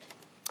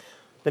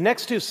The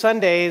next two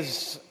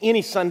Sundays,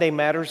 any Sunday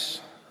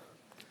matters.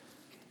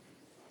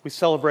 We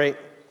celebrate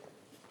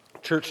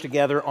church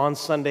together on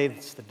Sunday.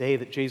 It's the day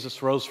that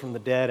Jesus rose from the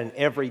dead, and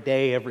every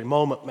day, every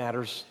moment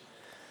matters.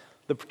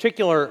 The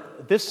particular,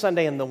 this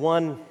Sunday and the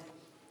one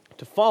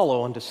to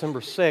follow on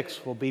December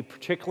 6th will be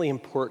particularly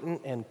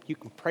important, and you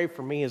can pray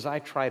for me as I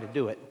try to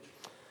do it.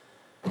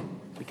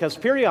 Because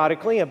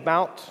periodically,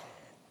 about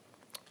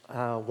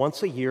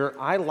once a year,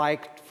 I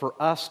like for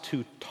us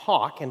to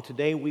talk, and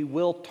today we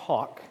will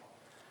talk.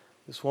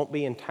 This won't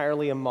be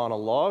entirely a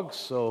monologue,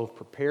 so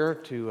prepare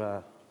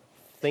to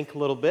think a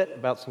little bit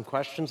about some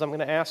questions I'm going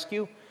to ask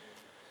you.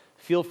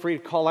 Feel free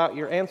to call out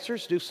your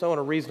answers. Do so in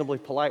a reasonably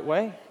polite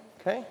way,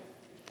 okay?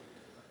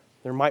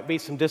 There might be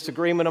some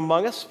disagreement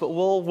among us, but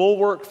we'll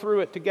work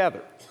through it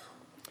together.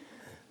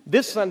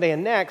 This Sunday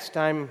and next,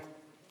 I'm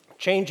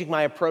changing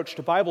my approach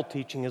to Bible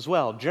teaching as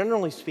well.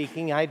 Generally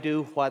speaking, I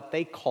do what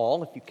they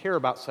call, if you care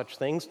about such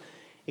things,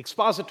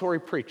 expository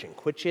preaching,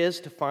 which is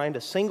to find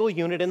a single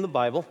unit in the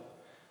Bible,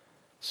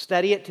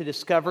 study it to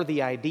discover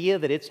the idea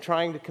that it's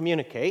trying to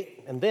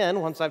communicate, and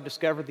then, once I've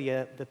discovered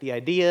that the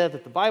idea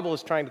that the Bible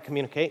is trying to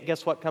communicate,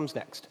 guess what comes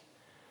next?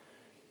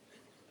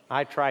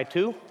 I try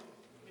to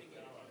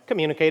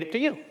communicate it to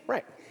you.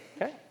 Right.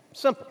 Okay?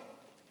 Simple.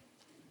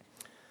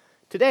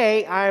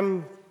 Today,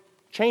 I'm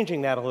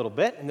changing that a little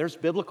bit, and there's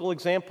biblical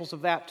examples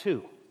of that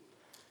too.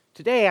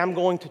 Today, I'm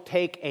going to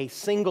take a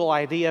single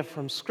idea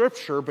from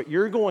Scripture, but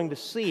you're going to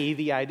see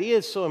the idea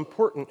is so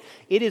important,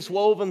 it is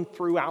woven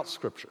throughout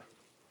Scripture.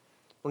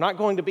 We're not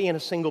going to be in a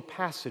single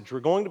passage. We're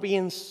going to be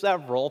in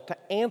several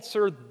to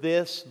answer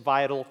this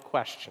vital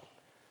question.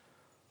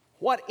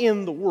 What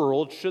in the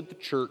world should the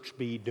church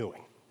be doing?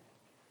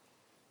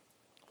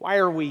 Why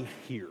are we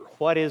here?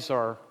 What is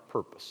our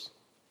purpose?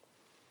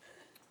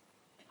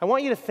 I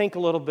want you to think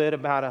a little bit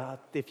about,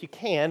 if you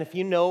can, if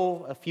you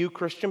know a few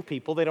Christian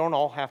people, they don't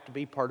all have to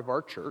be part of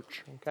our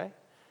church, okay?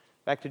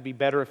 In fact, it'd be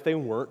better if they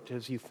weren't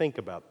as you think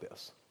about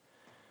this.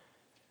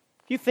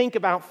 If you think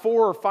about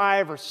 4 or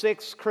 5 or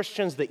 6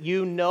 Christians that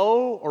you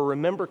know or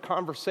remember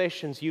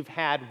conversations you've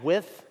had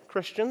with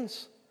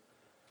Christians,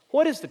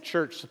 what is the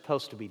church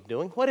supposed to be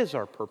doing? What is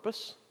our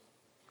purpose?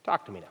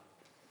 Talk to me now.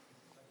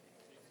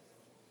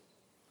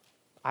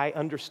 I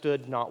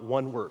understood not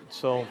one word,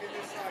 so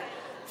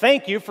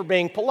thank you for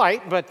being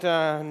polite,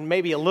 but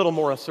maybe a little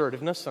more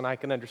assertiveness and I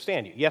can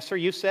understand you. Yes, sir,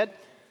 you said?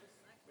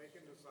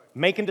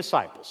 Making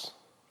disciples.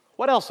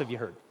 What else have you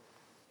heard?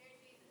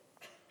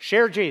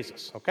 Share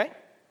Jesus, okay?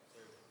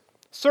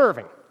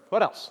 Serving.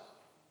 What else?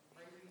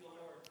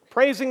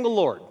 Praising the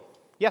Lord.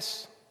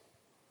 Yes.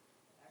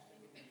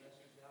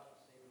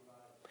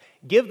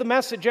 Give the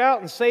message out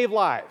and save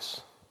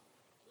lives.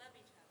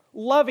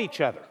 Love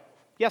each other.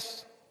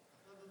 Yes.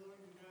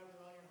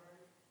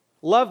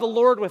 Love the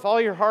Lord with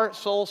all your heart,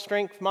 soul,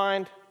 strength,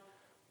 mind,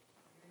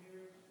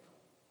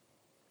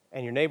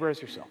 and your neighbor as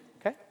yourself.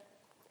 Okay?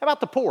 How about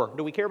the poor?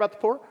 Do we care about the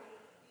poor?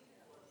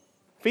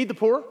 Feed the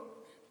poor?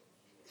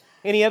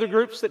 Any other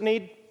groups that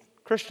need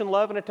Christian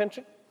love and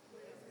attention?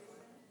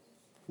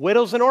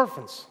 Widows and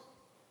orphans.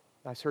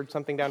 I heard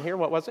something down here.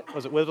 What was it?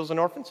 Was it widows and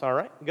orphans? All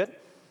right, good.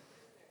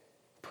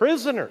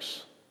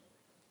 Prisoners.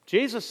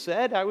 Jesus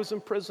said, I was in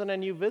prison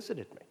and you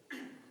visited me.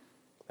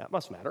 That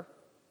must matter.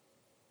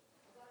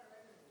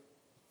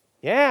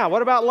 Yeah,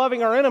 what about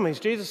loving our enemies?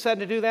 Jesus said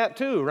to do that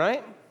too,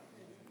 right?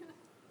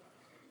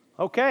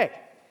 Okay.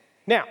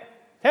 Now,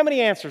 how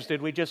many answers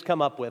did we just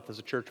come up with as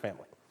a church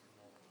family?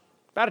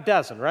 About a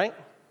dozen, right?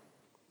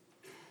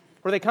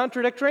 Were they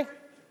contradictory?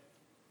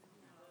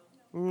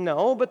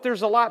 No, but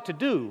there's a lot to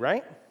do,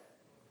 right?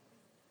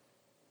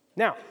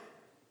 Now,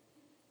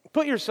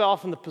 put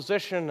yourself in the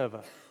position of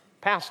a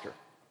pastor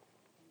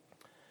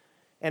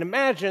and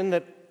imagine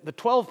that the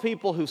 12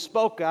 people who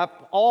spoke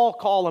up all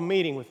call a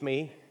meeting with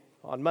me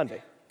on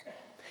Monday.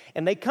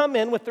 And they come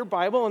in with their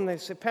Bible and they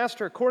say,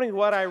 Pastor, according to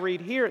what I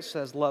read here, it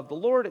says love the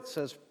Lord. It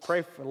says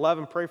love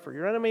and pray for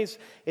your enemies.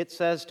 It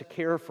says to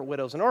care for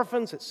widows and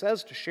orphans. It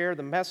says to share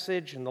the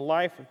message and the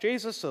life of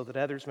Jesus so that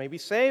others may be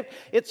saved.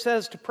 It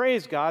says to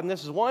praise God. And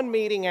this is one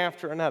meeting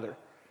after another.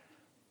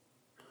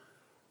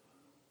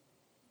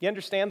 You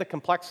understand the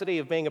complexity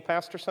of being a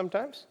pastor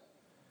sometimes?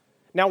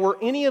 Now, were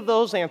any of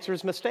those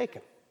answers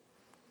mistaken?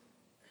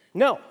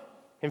 No.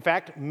 In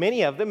fact,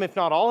 many of them, if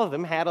not all of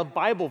them, had a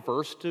Bible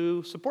verse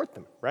to support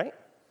them, right?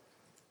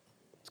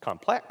 It's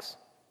complex.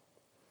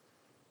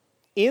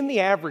 In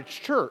the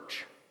average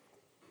church,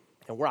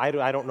 and I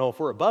don't know if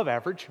we're above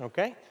average,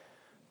 okay?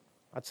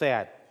 I'd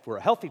say we're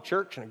a healthy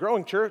church and a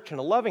growing church and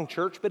a loving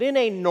church, but in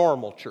a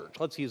normal church,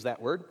 let's use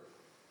that word,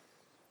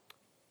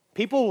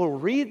 people will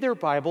read their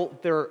Bible,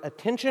 their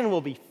attention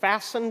will be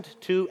fastened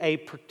to a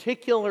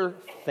particular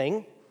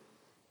thing,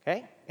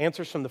 okay?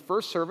 Answers from the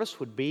first service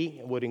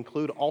would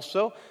include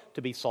also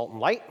to be salt and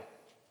light,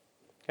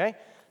 okay?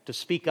 To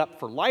speak up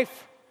for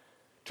life,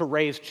 to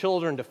raise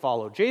children to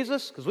follow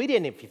Jesus, because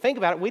if you think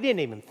about it, we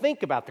didn't even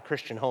think about the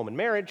Christian home and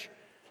marriage.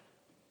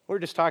 We're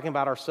just talking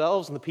about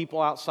ourselves and the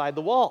people outside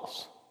the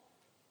walls.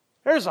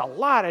 There's a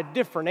lot of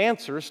different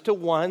answers to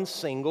one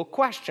single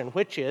question,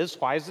 which is,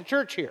 why is the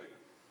church here?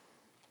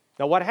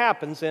 Now, what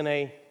happens in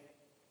a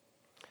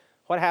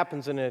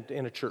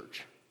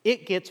church?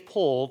 It gets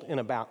pulled in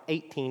about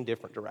 18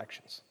 different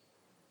directions.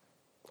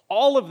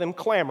 All of them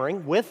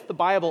clamoring, with the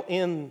Bible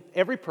in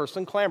every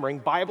person, clamoring,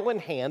 Bible in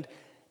hand.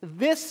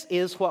 This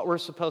is what we're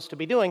supposed to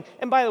be doing.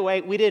 And by the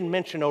way, we didn't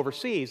mention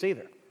overseas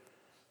either.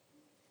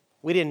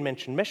 We didn't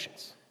mention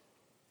missions.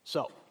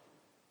 So,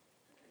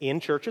 in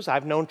churches,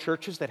 I've known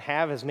churches that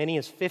have as many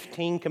as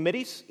 15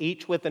 committees,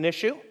 each with an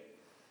issue,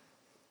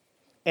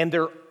 and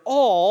they're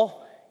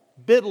all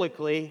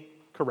biblically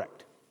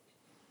correct.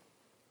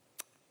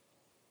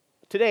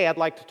 Today, I'd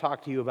like to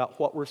talk to you about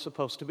what we're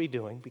supposed to be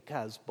doing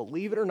because,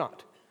 believe it or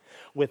not,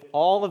 with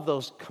all of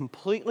those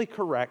completely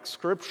correct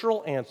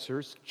scriptural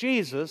answers,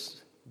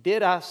 Jesus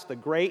did us the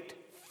great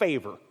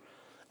favor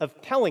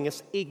of telling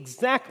us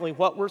exactly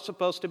what we're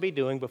supposed to be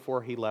doing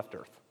before he left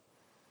earth.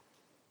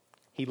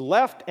 He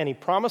left and he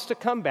promised to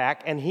come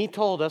back, and he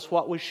told us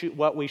what we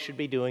should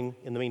be doing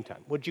in the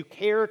meantime. Would you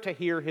care to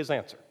hear his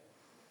answer?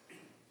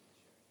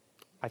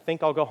 I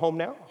think I'll go home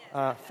now.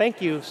 Thank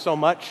you so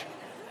much.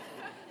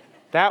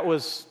 That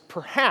was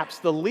perhaps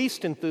the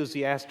least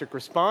enthusiastic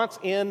response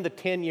in the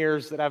 10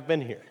 years that I've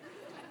been here.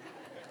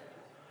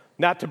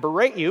 Not to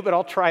berate you, but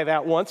I'll try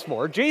that once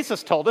more.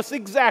 Jesus told us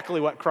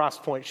exactly what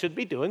Crosspoint should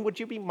be doing. Would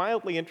you be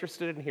mildly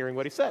interested in hearing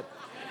what he said?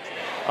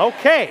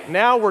 Okay,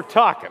 now we're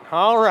talking.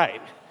 All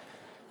right.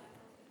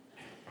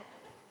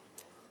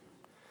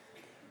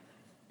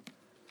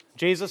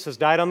 Jesus has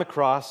died on the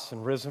cross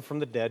and risen from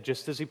the dead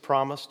just as he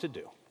promised to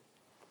do.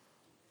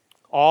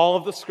 All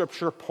of the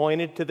scripture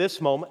pointed to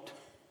this moment.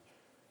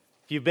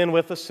 If you've been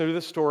with us through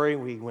the story,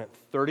 we went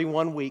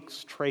 31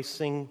 weeks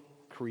tracing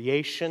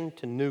creation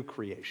to new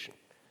creation.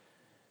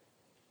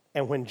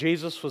 And when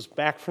Jesus was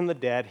back from the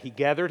dead, he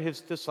gathered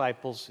his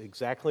disciples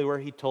exactly where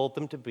he told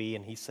them to be,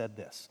 and he said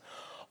this: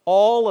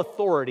 "All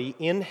authority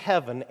in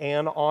heaven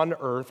and on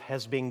earth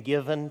has been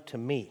given to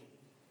me."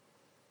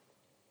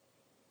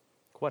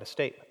 What a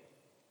statement.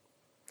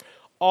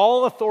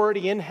 All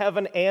authority in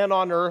heaven and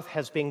on earth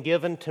has been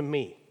given to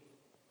me.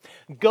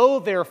 Go,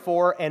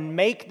 therefore, and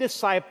make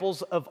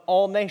disciples of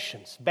all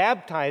nations,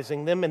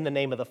 baptizing them in the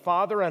name of the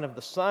Father and of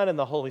the Son and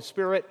the Holy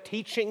Spirit,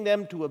 teaching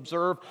them to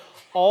observe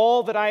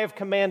all that I have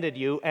commanded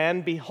you.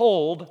 And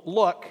behold,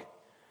 look,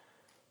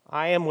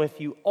 I am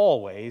with you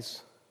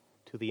always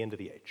to the end of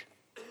the age.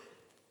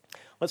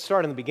 Let's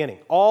start in the beginning.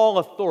 All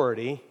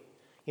authority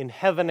in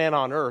heaven and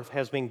on earth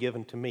has been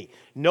given to me.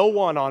 No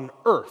one on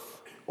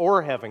earth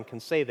or heaven can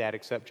say that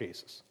except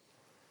Jesus.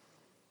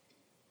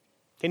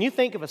 Can you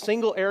think of a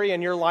single area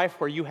in your life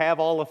where you have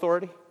all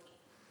authority?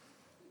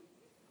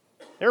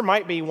 There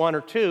might be one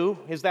or two.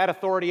 Is that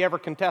authority ever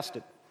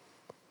contested?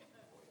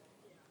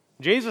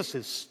 Jesus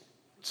is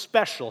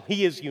special.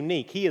 He is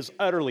unique. He is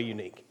utterly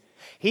unique.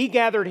 He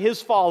gathered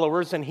his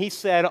followers and he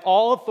said,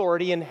 all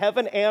authority in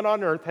heaven and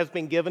on earth has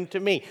been given to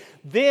me.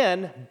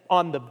 Then,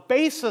 on the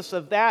basis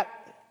of that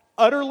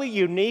utterly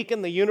unique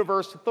in the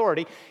universe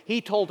authority,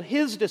 he told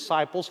his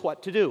disciples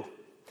what to do.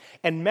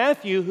 And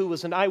Matthew, who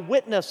was an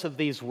eyewitness of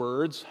these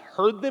words,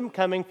 heard them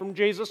coming from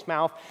Jesus'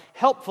 mouth,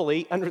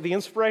 helpfully, under the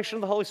inspiration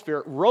of the Holy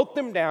Spirit, wrote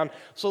them down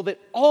so that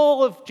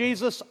all of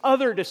Jesus'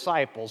 other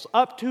disciples,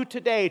 up to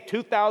today,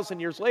 2,000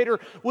 years later,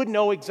 would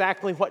know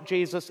exactly what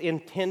Jesus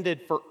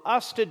intended for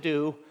us to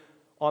do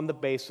on the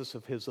basis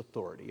of his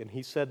authority. And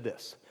he said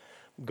this: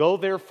 "Go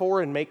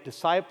therefore and make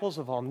disciples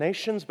of all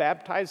nations,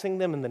 baptizing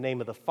them in the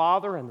name of the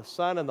Father and the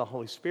Son and the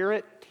Holy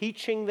Spirit,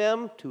 teaching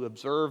them to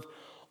observe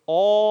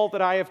all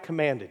that I have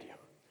commanded you."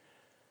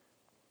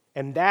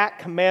 And that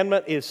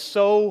commandment is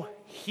so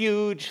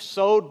huge,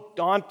 so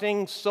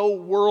daunting, so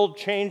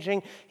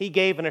world-changing. He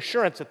gave an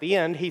assurance at the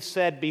end. He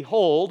said,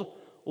 "Behold,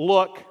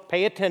 look,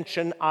 pay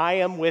attention, I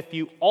am with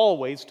you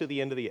always to the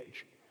end of the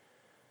age."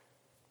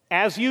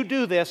 As you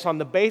do this on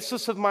the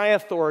basis of my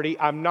authority,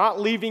 I'm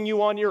not leaving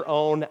you on your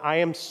own. I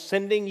am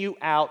sending you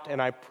out,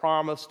 and I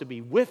promise to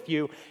be with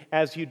you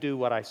as you do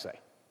what I say.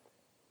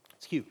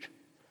 It's huge.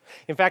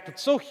 In fact,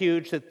 it's so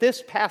huge that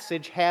this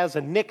passage has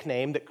a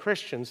nickname that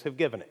Christians have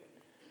given it.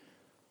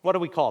 What do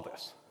we call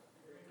this?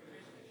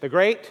 The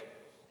Great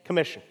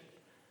Commission.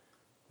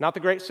 Not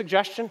the Great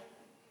Suggestion.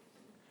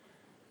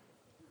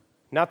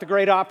 Not the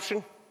Great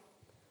Option.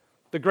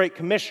 The Great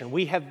Commission.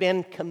 We have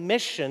been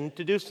commissioned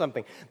to do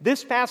something.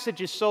 This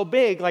passage is so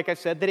big, like I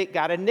said, that it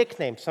got a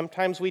nickname.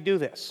 Sometimes we do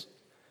this.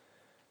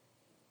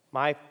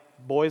 My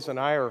boys and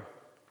I are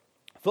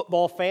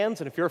football fans,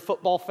 and if you're a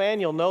football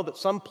fan, you'll know that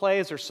some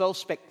plays are so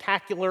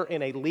spectacular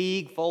in a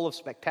league full of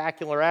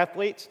spectacular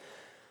athletes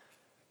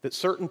that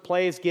certain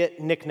plays get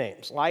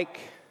nicknames, like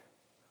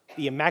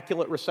the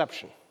Immaculate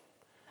Reception,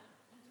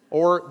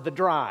 or the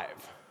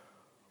Drive,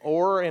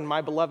 or in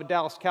my beloved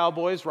Dallas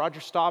Cowboys, Roger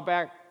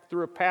Staubach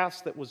threw a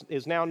pass that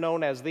is now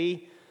known as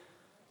the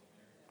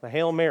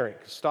Hail Mary.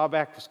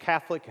 Staubach was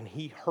Catholic, and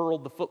he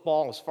hurled the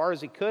football as far as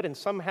he could, and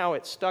somehow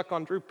it stuck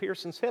on Drew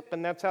Pearson's hip,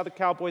 and that's how the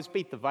Cowboys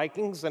beat the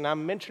Vikings. And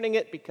I'm mentioning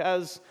it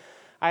because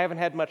I haven't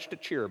had much to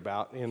cheer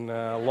about in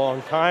a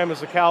long time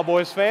as a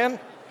Cowboys fan.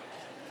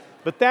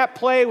 But that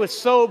play was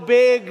so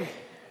big,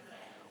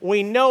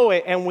 We know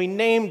it and we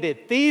named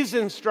it. These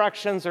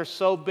instructions are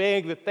so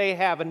big that they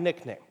have a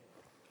nickname.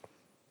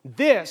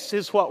 This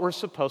is what we're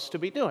supposed to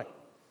be doing.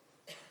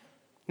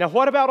 Now,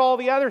 what about all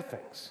the other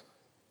things?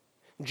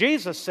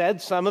 Jesus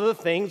said some of the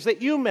things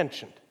that you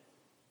mentioned.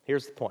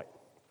 Here's the point.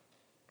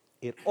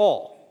 It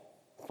all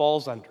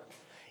falls under.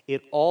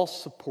 It all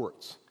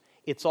supports.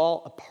 It's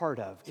all a part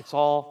of. It's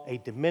all a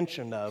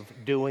dimension of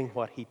doing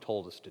what he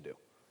told us to do.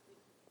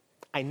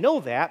 I know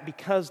that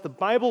because the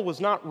Bible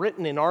was not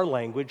written in our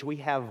language. We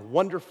have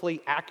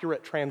wonderfully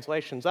accurate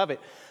translations of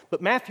it.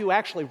 But Matthew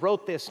actually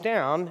wrote this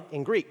down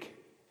in Greek.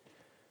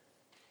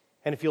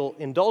 And if you'll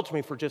indulge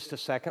me for just a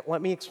second,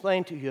 let me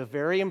explain to you a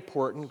very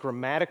important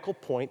grammatical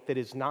point that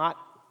is not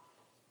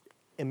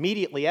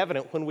immediately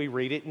evident when we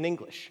read it in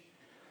English.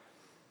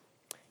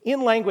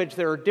 In language,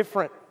 there are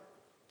different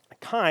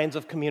kinds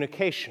of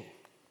communication.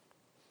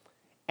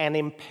 An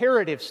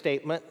imperative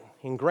statement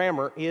in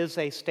grammar is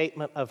a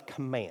statement of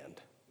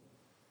command.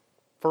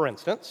 For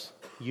instance,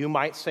 you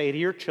might say to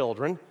your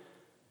children,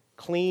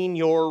 clean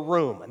your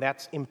room, and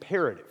that's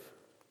imperative.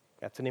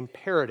 That's an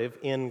imperative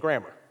in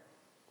grammar.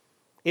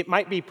 It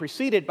might be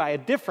preceded by a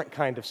different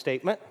kind of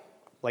statement,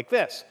 like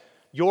this: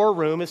 your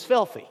room is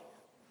filthy.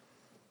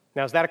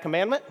 Now, is that a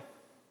commandment?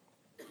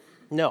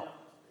 No.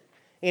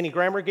 Any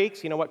grammar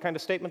geeks, you know what kind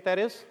of statement that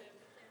is?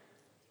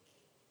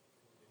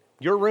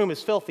 Your room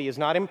is filthy is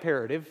not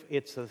imperative.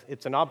 It's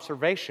an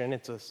observation.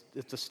 It's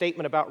a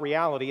statement about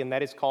reality, and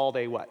that is called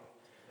a what?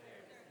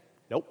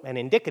 Nope, an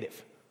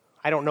indicative.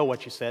 I don't know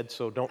what you said,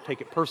 so don't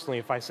take it personally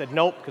if I said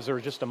nope, because there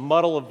was just a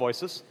muddle of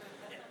voices.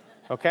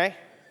 Okay?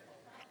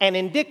 An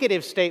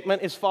indicative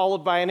statement is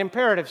followed by an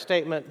imperative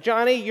statement.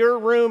 Johnny, your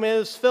room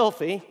is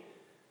filthy.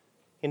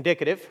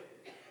 Indicative.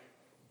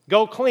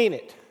 Go clean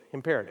it.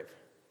 Imperative.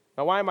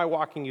 Now, why am I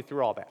walking you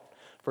through all that?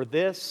 For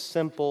this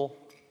simple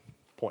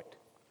point.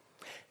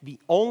 The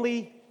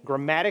only,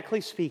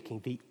 grammatically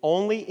speaking, the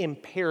only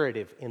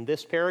imperative in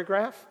this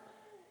paragraph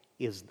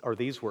are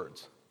these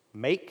words: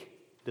 make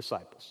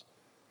disciples.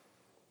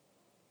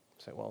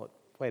 You say, well,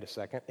 wait a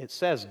second. It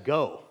says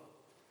go.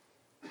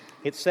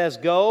 It says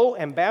go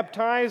and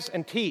baptize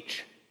and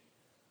teach.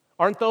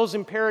 Aren't those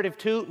imperative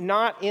too?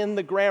 Not in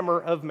the grammar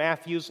of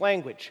Matthew's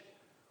language.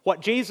 What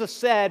Jesus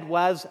said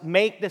was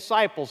make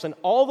disciples, and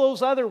all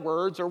those other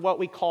words are what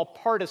we call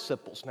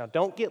participles. Now,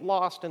 don't get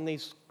lost in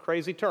these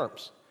crazy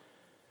terms.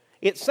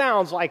 It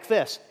sounds like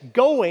this: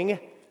 going,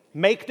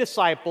 make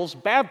disciples,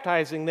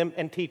 baptizing them,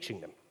 and teaching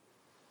them.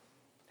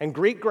 And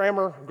Greek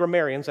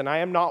grammarians, and I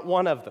am not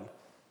one of them,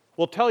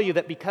 will tell you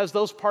that because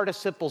those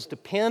participles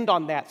depend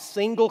on that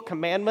single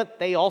commandment,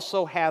 they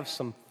also have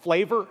some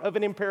flavor of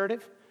an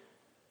imperative.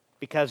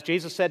 Because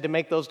Jesus said to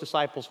make those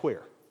disciples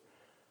where?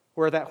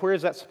 Where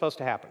is that supposed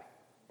to happen?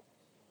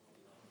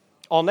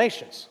 All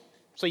nations.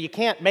 So you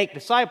can't make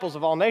disciples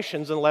of all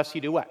nations unless you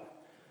do what?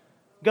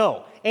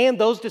 Go. And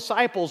those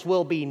disciples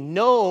will be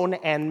known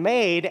and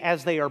made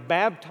as they are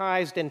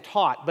baptized and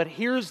taught. But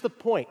here's the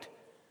point.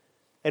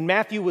 And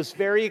Matthew was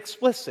very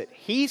explicit.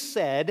 He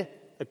said,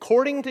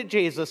 according to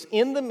Jesus,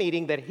 in the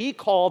meeting that he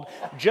called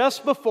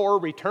just before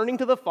returning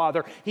to the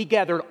Father, he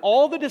gathered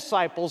all the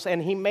disciples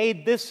and he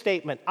made this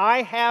statement: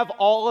 I have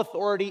all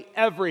authority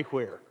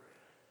everywhere.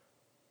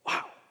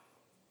 Wow.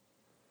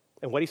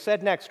 And what he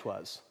said next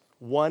was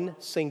one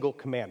single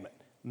commandment: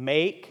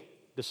 make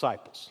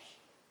disciples.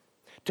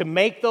 To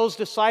make those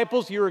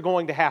disciples, you are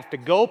going to have to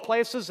go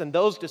places, and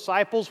those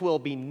disciples will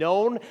be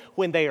known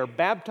when they are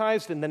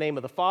baptized in the name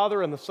of the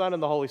Father and the Son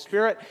and the Holy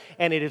Spirit.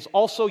 And it is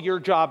also your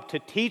job to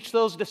teach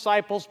those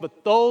disciples,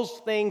 but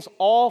those things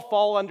all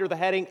fall under the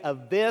heading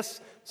of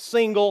this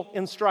single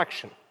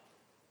instruction: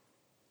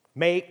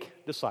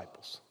 make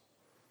disciples.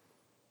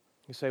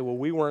 You say, well,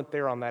 we weren't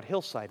there on that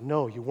hillside.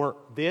 No, you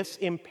weren't. This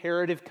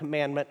imperative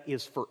commandment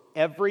is for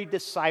every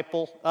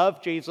disciple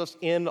of Jesus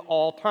in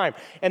all time.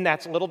 And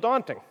that's a little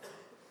daunting.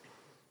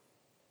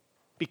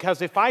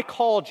 Because if I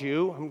called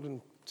you, I'm going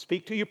to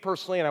speak to you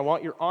personally, and I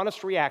want your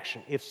honest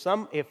reaction.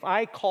 If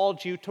I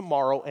called you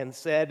tomorrow and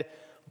said,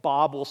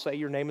 Bob, we'll say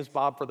your name is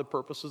Bob for the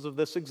purposes of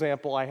this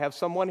example, I have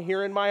someone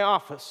here in my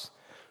office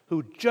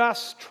who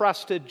just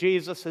trusted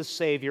Jesus as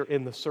Savior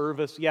in the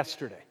service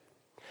yesterday.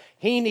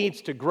 He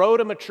needs to grow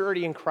to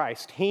maturity in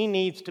Christ. He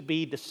needs to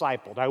be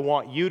discipled. I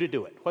want you to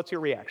do it. What's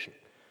your reaction?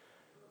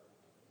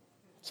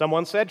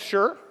 Someone said,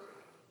 sure.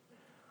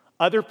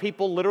 Other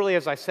people, literally,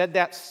 as I said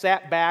that,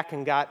 sat back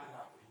and got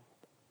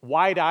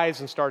wide eyes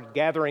and started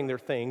gathering their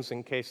things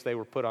in case they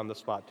were put on the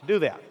spot to do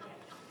that.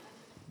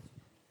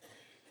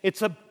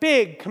 It's a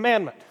big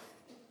commandment,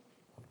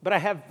 but I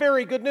have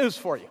very good news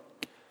for you.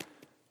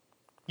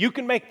 You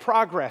can make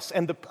progress,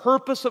 and the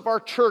purpose of our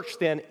church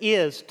then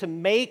is to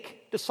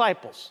make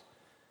disciples.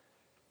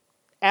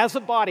 As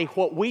a body,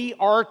 what we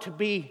are to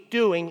be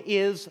doing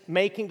is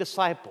making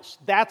disciples.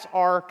 That's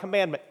our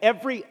commandment.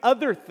 Every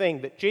other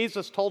thing that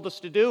Jesus told us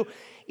to do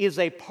is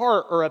a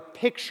part or a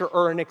picture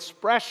or an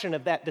expression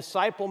of that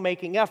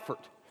disciple-making effort.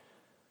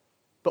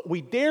 But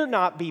we dare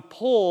not be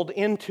pulled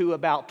into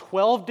about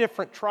 12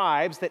 different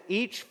tribes that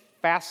each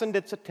fastened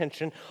its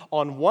attention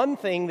on one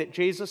thing that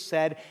Jesus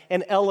said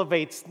and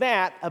elevates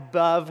that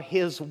above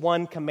his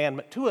one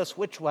commandment to us,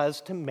 which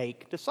was to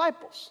make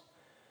disciples.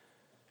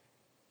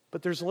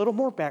 But there's a little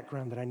more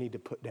background that I need to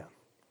put down.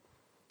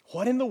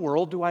 What in the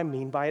world do I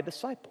mean by a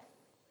disciple?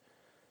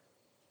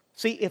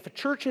 See, if a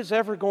church is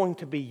ever going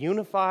to be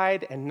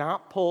unified and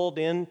not pulled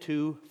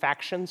into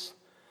factions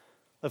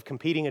of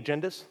competing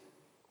agendas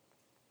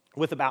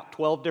with about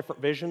 12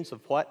 different visions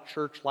of what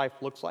church life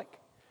looks like,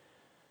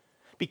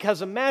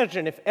 because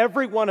imagine if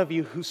every one of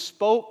you who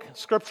spoke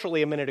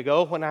scripturally a minute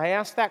ago, when I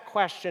asked that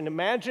question,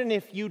 imagine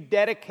if you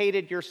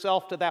dedicated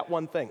yourself to that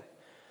one thing.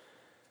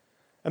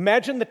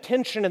 Imagine the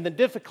tension and the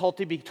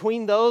difficulty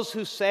between those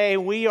who say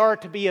we are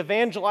to be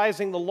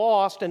evangelizing the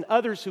lost and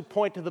others who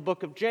point to the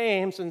book of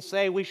James and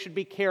say we should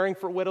be caring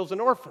for widows and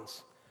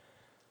orphans.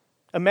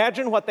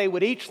 Imagine what they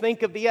would each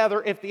think of the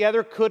other if the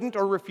other couldn't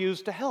or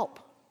refused to help.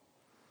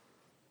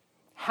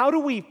 How do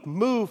we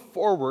move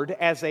forward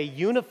as a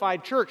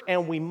unified church?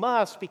 And we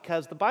must,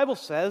 because the Bible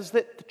says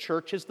that the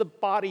church is the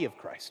body of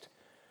Christ.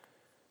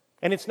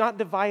 And it's not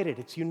divided,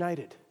 it's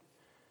united.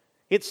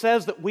 It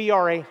says that we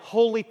are a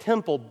holy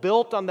temple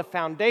built on the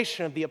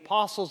foundation of the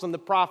apostles and the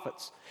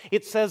prophets.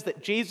 It says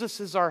that Jesus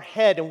is our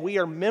head and we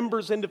are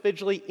members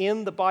individually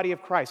in the body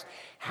of Christ.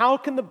 How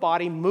can the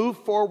body move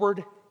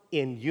forward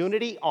in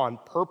unity on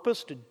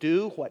purpose to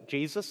do what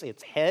Jesus,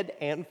 its head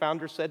and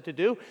founder, said to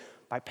do?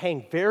 By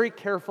paying very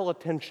careful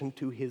attention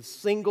to his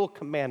single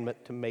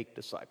commandment to make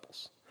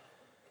disciples.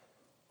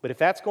 But if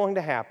that's going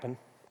to happen,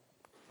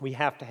 we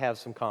have to have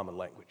some common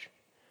language.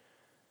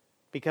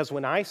 Because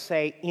when I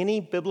say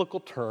any biblical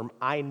term,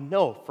 I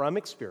know from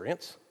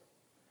experience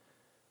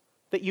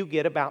that you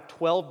get about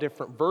 12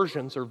 different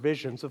versions or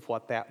visions of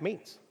what that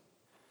means.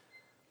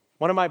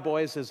 One of my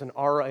boys is an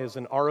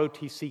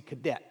ROTC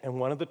cadet, and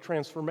one of the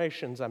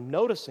transformations I'm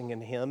noticing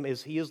in him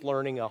is he is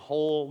learning a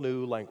whole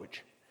new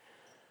language.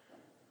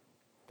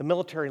 The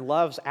military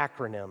loves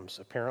acronyms,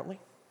 apparently.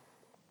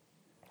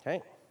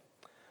 Okay.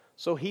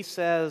 So he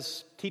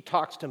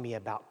talks to me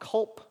about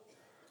CULP,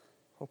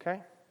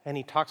 okay? And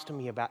he talks to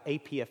me about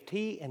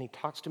APFT, and he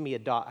talks to me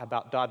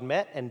about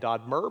DODMET and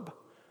DODMERB.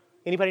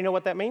 Anybody know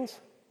what that means?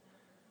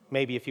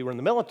 Maybe if you were in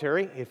the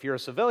military. If you're a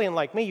civilian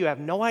like me, you have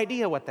no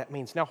idea what that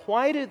means. Now,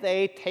 why do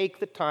they take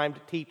the time to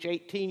teach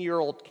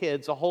 18-year-old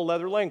kids a whole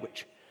other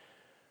language?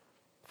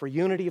 For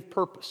unity of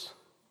purpose.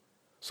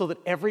 So that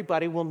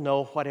everybody will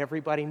know what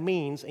everybody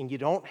means and you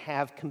don't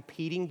have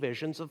competing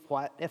visions of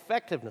what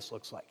effectiveness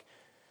looks like.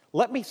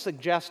 Let me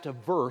suggest a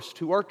verse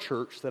to our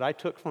church that I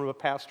took from a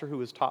pastor who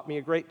has taught me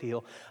a great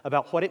deal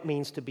about what it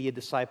means to be a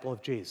disciple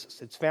of Jesus.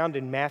 It's found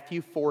in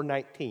Matthew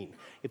 4:19.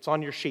 It's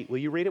on your sheet. Will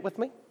you read it with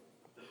me?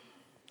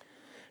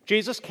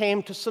 Jesus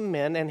came to some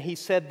men and he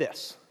said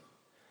this.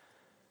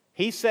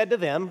 He said to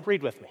them,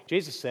 read with me.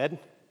 Jesus said,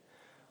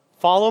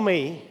 "Follow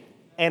me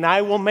and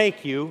I will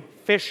make you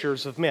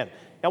fishers of men."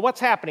 Now,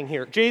 what's happening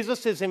here?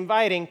 Jesus is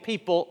inviting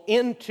people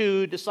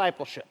into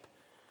discipleship.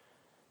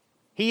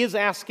 He is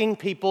asking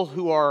people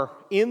who are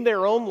in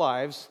their own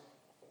lives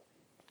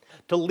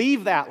to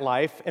leave that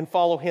life and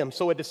follow him.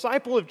 So a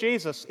disciple of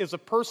Jesus is a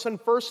person,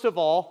 first of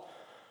all,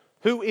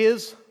 who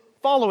is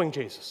following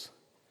Jesus.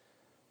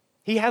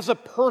 He has a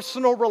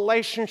personal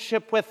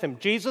relationship with him.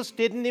 Jesus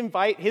didn't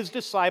invite his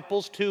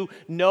disciples to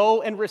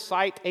know and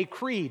recite a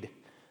creed.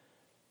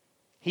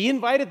 He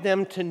invited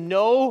them to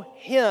know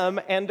him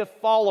and to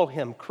follow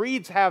him.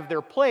 Creeds have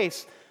their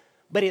place,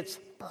 but it's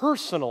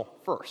personal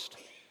first.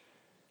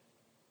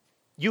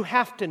 You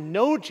have to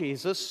know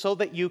Jesus so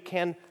that you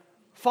can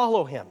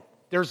follow him.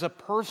 There's a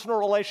personal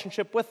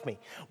relationship with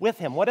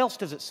him. What else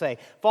does it say?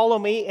 Follow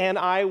me and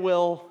I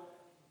will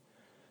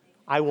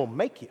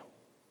make you.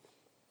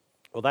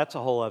 Well, that's a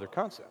whole other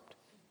concept.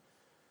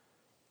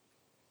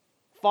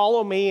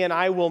 Follow me and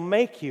I will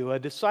make you. A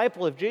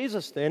disciple of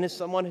Jesus, then, is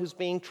someone who's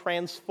being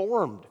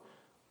transformed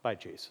by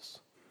Jesus.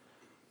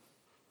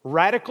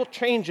 Radical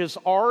changes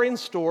are in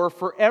store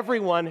for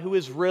everyone who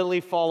is really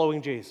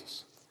following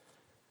Jesus.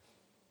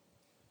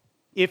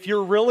 If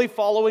you're really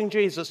following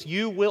Jesus,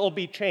 you will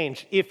be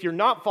changed. If you're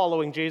not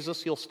following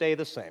Jesus, you'll stay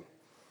the same.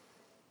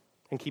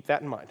 And keep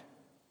that in mind.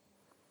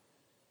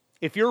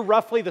 If you're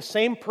roughly the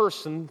same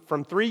person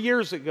from 3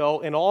 years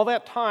ago, and all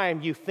that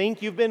time you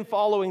think you've been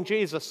following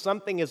Jesus,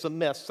 something is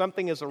amiss,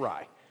 something is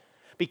awry.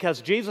 Because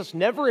Jesus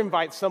never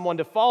invites someone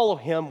to follow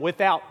him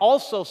without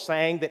also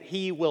saying that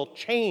he will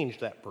change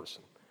that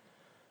person.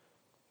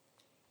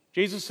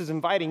 Jesus is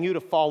inviting you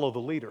to follow the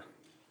leader.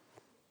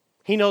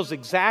 He knows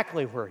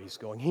exactly where he's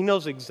going. He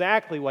knows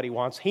exactly what he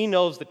wants. He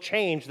knows the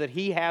change that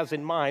he has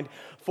in mind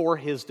for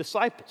his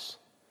disciples.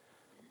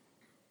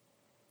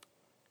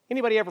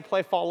 Anybody ever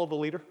play Follow the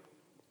Leader?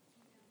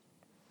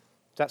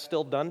 Is that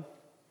still done?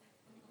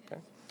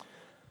 Okay.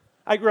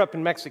 I grew up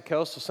in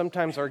Mexico, so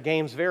sometimes our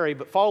games vary,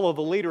 but Follow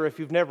the Leader, if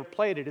you've never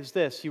played it, is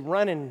this. You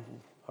run in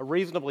a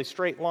reasonably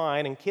straight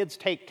line, and kids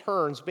take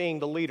turns being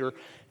the leader,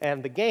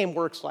 and the game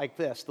works like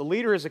this. The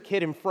leader is a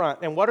kid in front,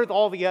 and what are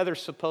all the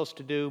others supposed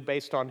to do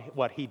based on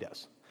what he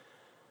does?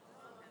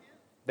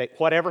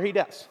 Whatever he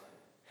does.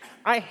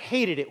 I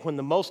hated it when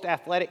the most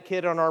athletic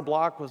kid on our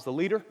block was the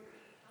leader,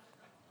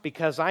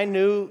 because I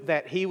knew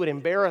that he would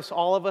embarrass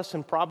all of us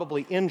and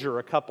probably injure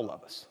a couple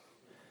of us.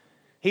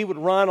 He would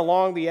run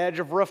along the edge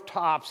of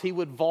rooftops. He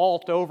would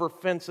vault over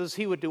fences.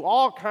 He would do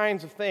all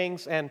kinds of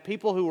things, and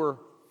people who were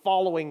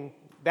following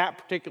that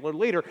particular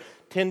leader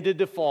tended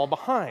to fall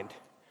behind.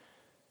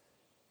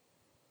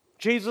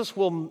 Jesus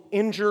will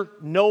injure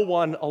no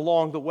one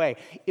along the way.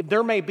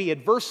 There may be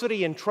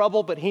adversity and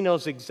trouble, but he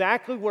knows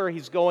exactly where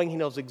he's going. He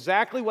knows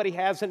exactly what he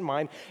has in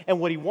mind. And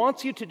what he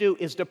wants you to do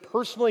is to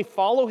personally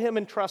follow him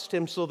and trust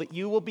him so that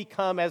you will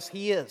become as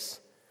he is.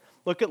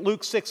 Look at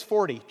Luke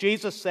 6:40.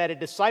 Jesus said, "A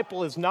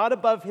disciple is not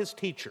above his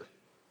teacher."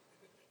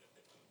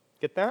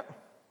 Get that?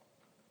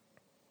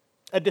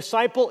 A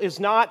disciple is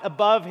not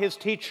above his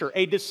teacher.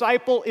 A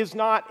disciple is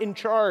not in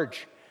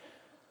charge.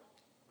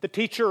 The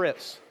teacher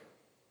is.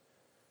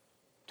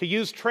 To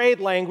use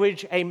trade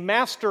language, a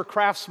master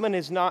craftsman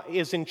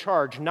is in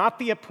charge, not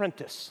the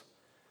apprentice.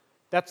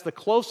 That's the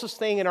closest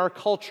thing in our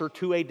culture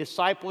to a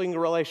discipling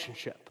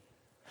relationship.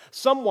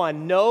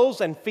 Someone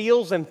knows and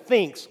feels and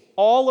thinks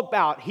all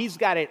about, he's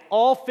got it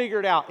all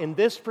figured out in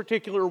this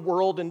particular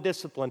world and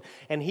discipline,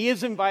 and he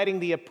is inviting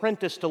the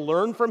apprentice to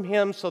learn from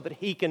him so that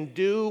he can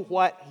do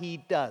what he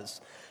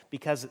does.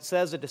 Because it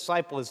says a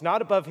disciple is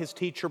not above his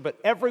teacher, but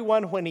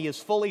everyone, when he is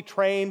fully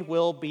trained,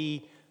 will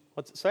be,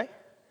 what's it say?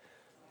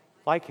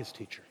 Like his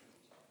teacher.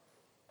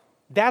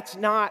 That's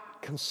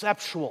not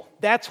conceptual.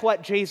 That's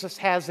what Jesus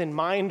has in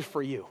mind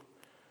for you.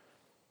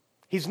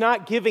 He's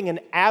not giving an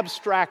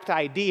abstract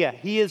idea.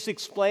 He is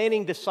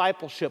explaining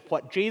discipleship.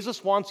 What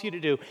Jesus wants you to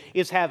do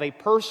is have a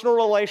personal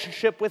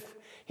relationship with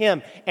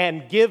him,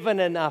 and given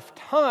enough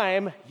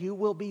time, you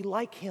will be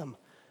like him.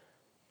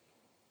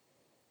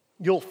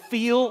 You'll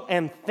feel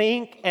and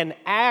think and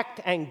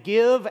act and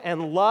give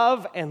and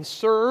love and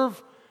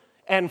serve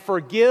and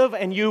forgive,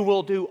 and you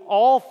will do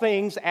all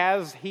things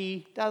as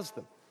he does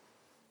them.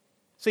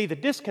 See, the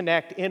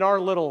disconnect in our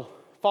little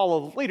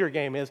follow the leader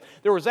game is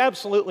there was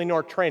absolutely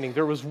no training.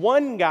 There was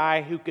one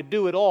guy who could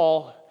do it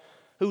all,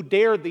 who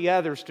dared the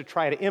others to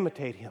try to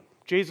imitate him.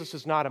 Jesus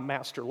is not a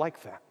master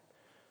like that.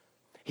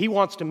 He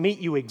wants to meet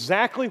you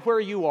exactly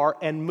where you are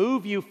and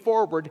move you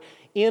forward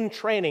in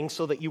training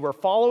so that you are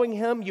following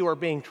him, you are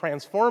being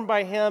transformed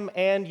by him,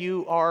 and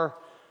you are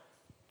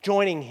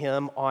joining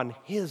him on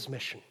his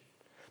mission.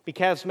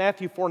 Because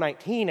Matthew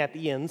 4:19 at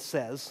the end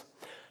says,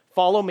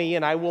 "Follow me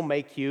and I will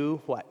make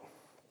you" what?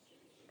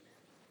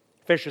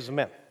 Fishers of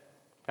men.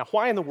 Now,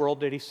 why in the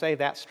world did he say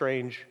that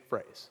strange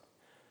phrase?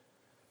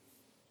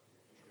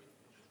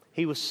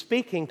 He was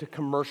speaking to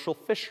commercial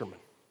fishermen.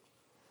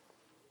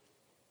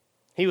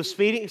 He was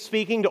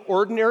speaking to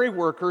ordinary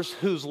workers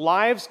whose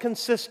lives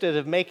consisted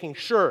of making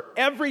sure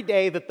every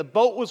day that the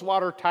boat was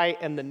watertight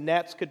and the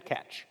nets could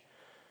catch.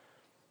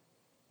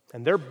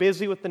 And they're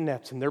busy with the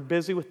nets, and they're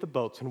busy with the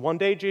boats. And one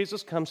day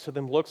Jesus comes to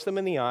them, looks them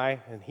in the eye,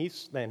 and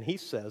he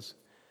says,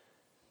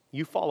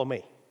 "You follow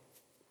me,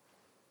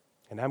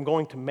 and I'm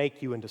going to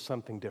make you into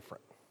something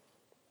different.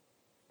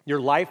 Your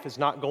life is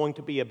not going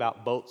to be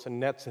about boats and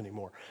nets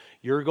anymore.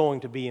 You're going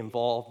to be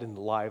involved in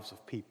the lives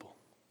of people."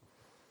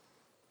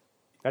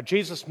 Now,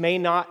 Jesus may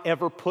not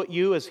ever put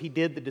you, as he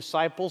did the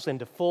disciples,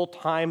 into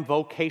full-time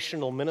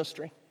vocational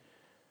ministry.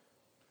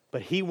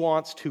 But he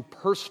wants to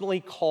personally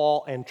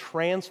call and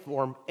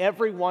transform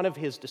every one of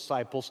his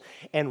disciples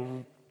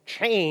and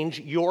change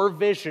your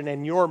vision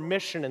and your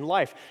mission in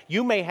life.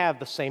 You may have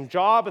the same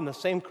job and the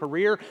same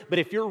career, but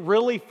if you're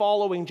really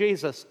following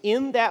Jesus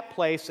in that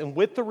place and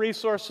with the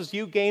resources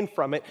you gain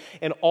from it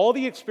and all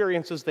the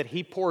experiences that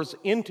he pours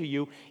into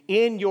you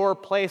in your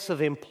place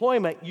of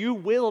employment, you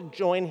will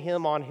join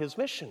him on his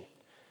mission.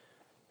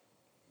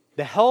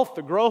 The health,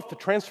 the growth, the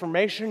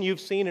transformation you've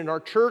seen in our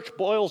church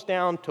boils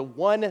down to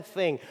one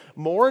thing.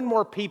 More and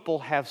more people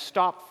have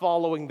stopped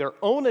following their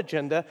own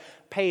agenda,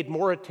 paid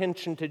more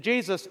attention to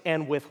Jesus,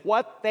 and with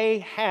what they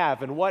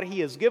have and what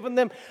he has given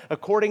them,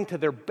 according to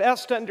their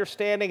best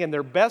understanding and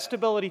their best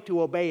ability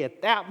to obey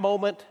at that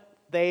moment,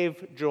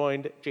 they've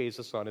joined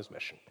Jesus on his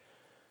mission.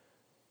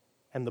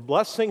 And the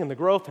blessing and the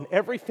growth and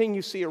everything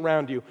you see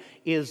around you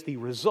is the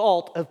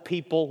result of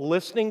people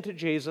listening to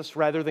Jesus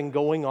rather than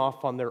going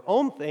off on their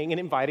own thing and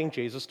inviting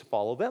Jesus to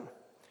follow them.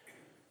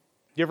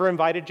 You ever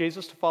invited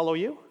Jesus to follow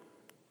you?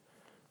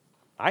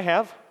 I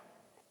have.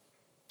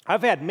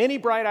 I've had many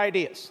bright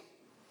ideas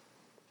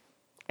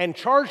and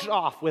charged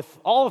off with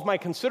all of my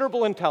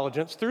considerable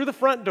intelligence through the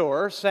front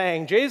door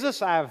saying,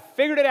 "Jesus, I've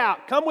figured it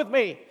out. Come with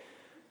me."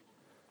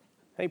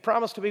 And he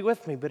promised to be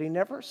with me, but he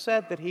never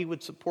said that he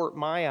would support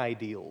my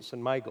ideals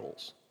and my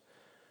goals.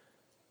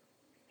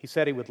 He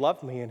said he would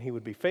love me and he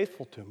would be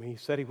faithful to me. He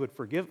said he would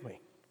forgive me.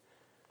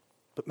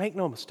 But make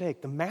no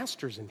mistake, the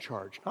master's in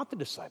charge, not the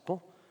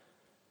disciple.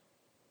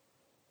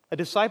 A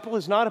disciple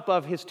is not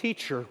above his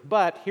teacher,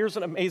 but here's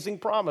an amazing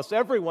promise.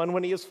 Everyone,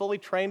 when he is fully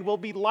trained, will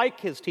be like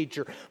his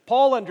teacher.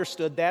 Paul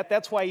understood that.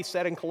 That's why he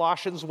said in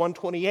Colossians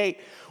 1:28,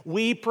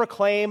 "We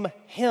proclaim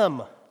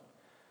him."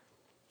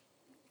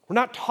 We're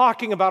not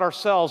talking about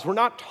ourselves. We're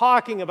not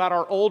talking about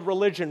our old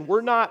religion.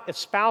 We're not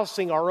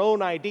espousing our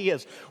own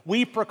ideas.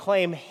 We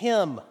proclaim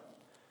Him,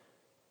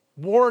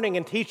 warning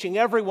and teaching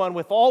everyone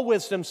with all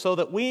wisdom so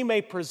that we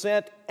may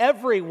present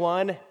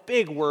everyone,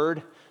 big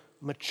word,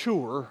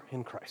 mature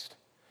in Christ.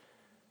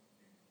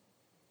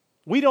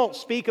 We don't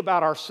speak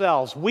about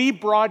ourselves. We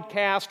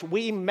broadcast,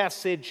 we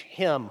message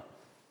Him.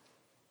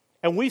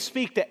 And we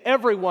speak to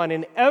everyone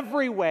in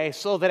every way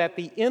so that at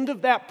the end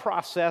of that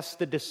process,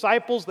 the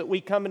disciples that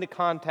we come into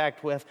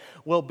contact with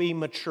will be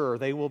mature.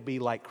 They will be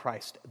like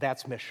Christ.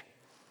 That's mission.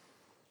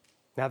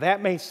 Now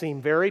that may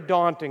seem very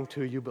daunting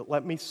to you, but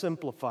let me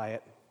simplify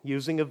it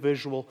using a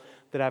visual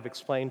that I've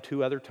explained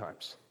 2 other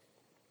times.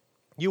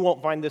 You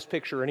won't find this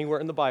picture anywhere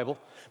in the Bible,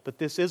 but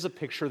this is a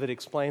picture that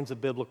explains a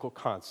biblical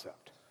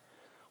concept.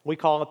 We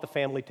call it the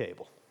family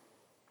table.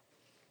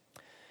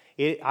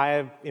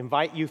 I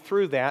invite you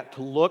through that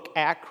to look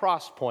at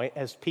Crosspoint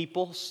as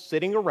people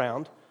sitting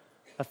around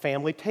a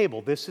family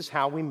table. This is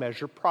how we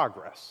measure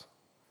progress.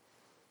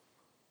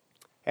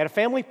 At a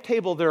family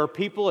table, there are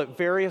people at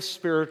various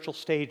spiritual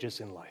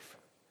stages in life.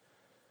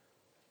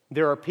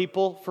 There are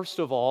people, first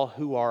of all,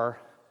 who are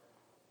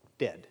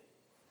dead.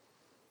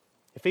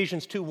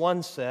 Ephesians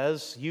 2:1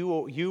 says,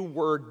 you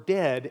were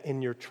dead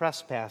in your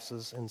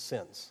trespasses and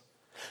sins.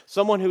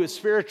 Someone who is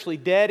spiritually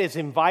dead is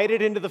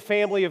invited into the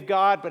family of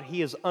God, but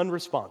he is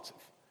unresponsive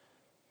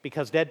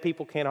because dead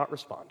people cannot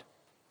respond.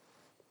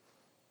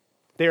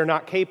 They are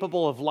not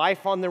capable of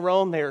life on their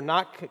own. They are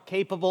not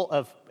capable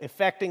of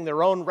effecting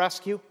their own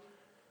rescue.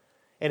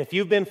 And if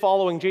you've been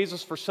following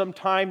Jesus for some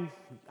time,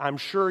 I'm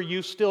sure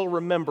you still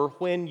remember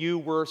when you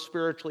were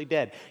spiritually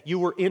dead. You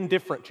were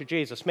indifferent to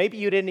Jesus. Maybe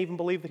you didn't even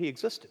believe that He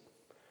existed.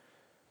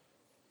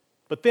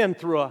 But then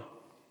through a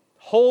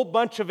whole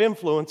bunch of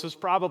influences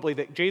probably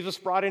that Jesus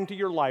brought into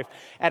your life,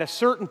 at a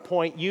certain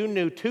point you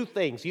knew 2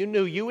 things. You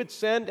knew you had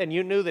sinned and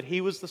you knew that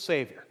He was the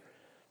Savior.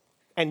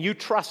 And you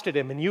trusted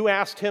Him and you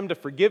asked Him to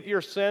forgive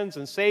your sins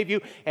and save you,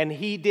 and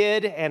He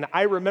did. And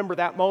I remember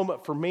that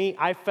moment for me.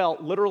 I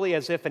felt literally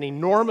as if an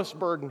enormous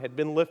burden had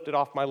been lifted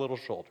off my little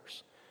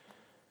shoulders.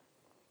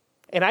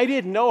 And I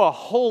didn't know a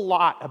whole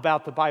lot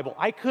about the Bible.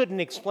 I couldn't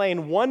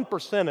explain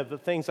 1% of the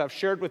things I've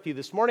shared with you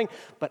this morning,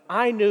 but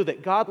I knew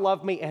that God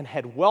loved me and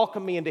had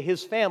welcomed me into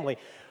His family.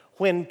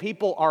 When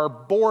people are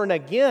born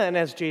again,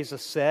 as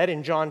Jesus said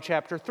in John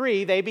chapter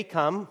 3, they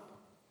become,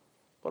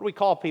 what do we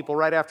call people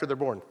right after they're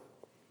born?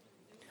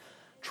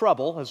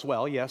 Trouble as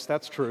well, yes,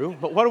 that's true.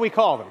 But what do we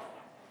call them?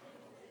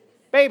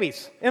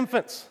 Babies,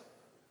 infants.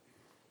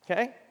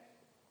 Okay?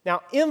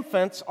 Now,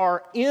 infants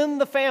are in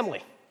the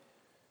family.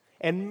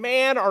 And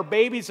man, are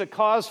babies a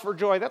cause for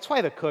joy. That's why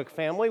the Cook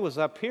family was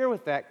up here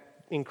with that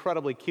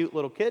incredibly cute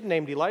little kid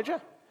named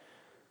Elijah.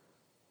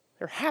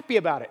 They're happy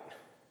about it.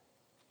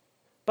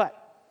 But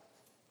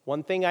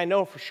one thing I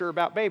know for sure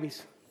about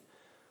babies,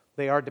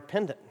 they are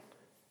dependent.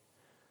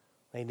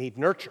 They need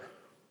nurture.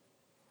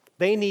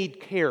 They need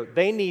care.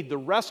 They need the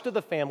rest of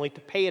the family to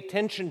pay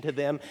attention to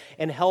them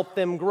and help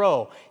them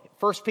grow.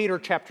 1 Peter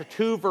chapter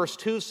 2, verse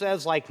 2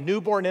 says, like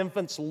newborn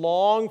infants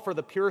long for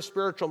the pure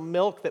spiritual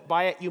milk, that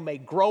by it you may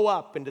grow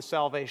up into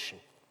salvation.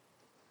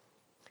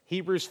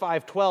 Hebrews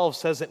 5:12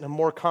 says it in a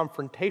more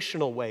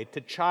confrontational way,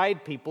 to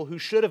chide people who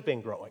should have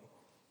been growing.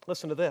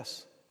 Listen to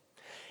this.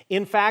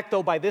 In fact,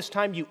 though by this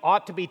time you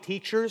ought to be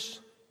teachers,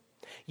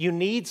 you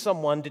need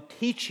someone to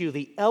teach you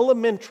the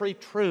elementary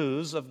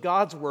truths of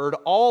God's Word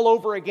all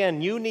over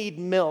again. You need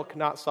milk,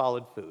 not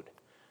solid food.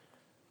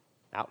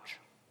 Ouch.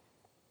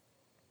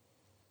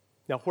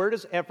 Now, where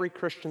does every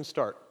Christian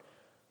start?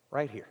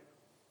 Right here,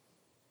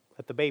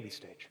 at the baby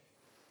stage.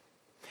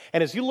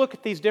 And as you look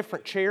at these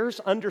different chairs,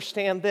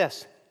 understand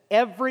this.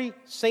 Every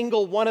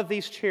single one of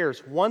these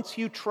chairs, once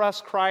you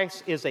trust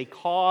Christ, is a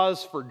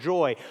cause for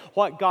joy.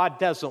 What God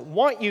doesn't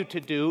want you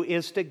to do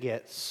is to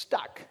get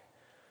stuck.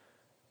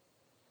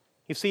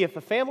 You see, if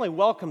a family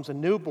welcomes a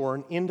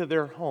newborn into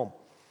their home,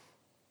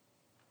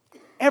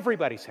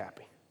 everybody's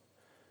happy.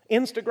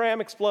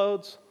 Instagram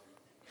explodes.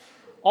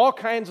 All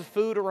kinds of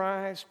food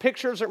arrives.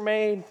 Pictures are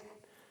made.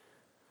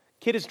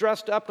 Kid is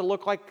dressed up to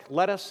look like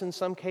lettuce in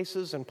some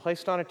cases and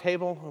placed on a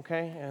table,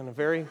 okay? And a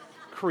very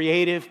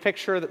creative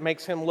picture that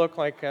makes him look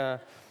like a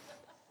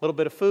little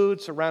bit of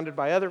food surrounded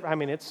by other... I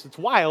mean, it's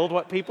wild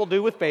what people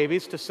do with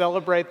babies to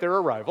celebrate their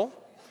arrival.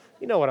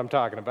 You know what I'm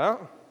talking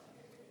about.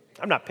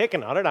 I'm not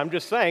picking on it. I'm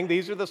just saying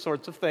these are the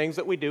sorts of things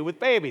that we do with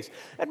babies.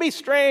 It'd be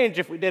strange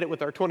if we did it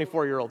with our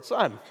 24-year-old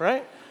son,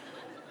 right?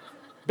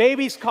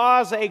 Babies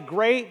cause a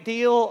great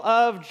deal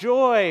of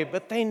joy,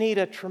 but they need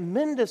a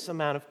tremendous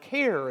amount of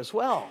care as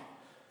well.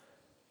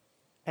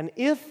 And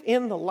if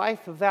in the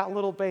life of that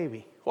little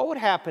baby, what would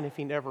happen if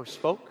he never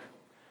spoke?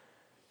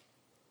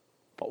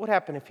 What would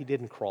happen if he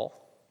didn't crawl?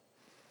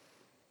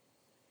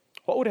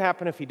 What would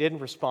happen if he didn't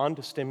respond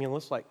to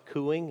stimulus like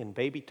cooing and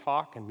baby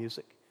talk and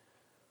music?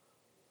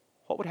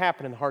 What would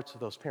happen in the hearts of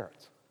those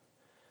parents?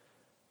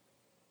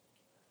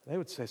 They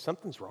would say,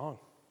 something's wrong.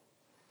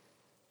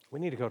 We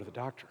need to go to the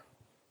doctor.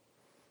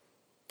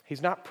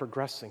 He's not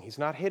progressing. He's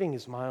not hitting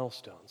his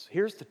milestones.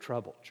 Here's the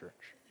trouble, church.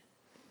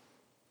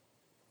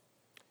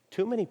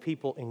 Too many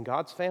people in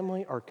God's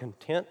family are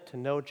content to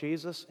know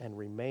Jesus and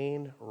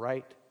remain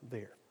right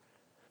there.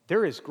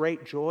 There is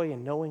great joy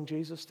in knowing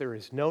Jesus. There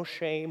is no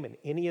shame in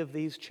any of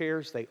these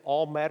chairs. They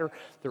all matter.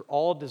 They're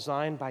all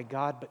designed by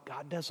God, but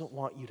God doesn't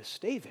want you to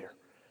stay there.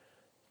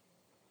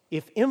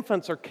 If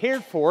infants are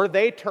cared for,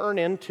 they turn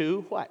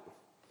into what?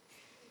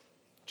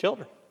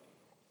 Children.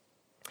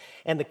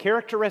 And the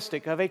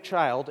characteristic of a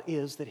child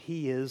is that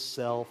he is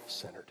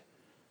self-centered.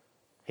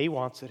 He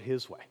wants it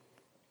his way.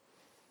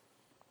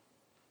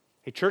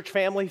 A church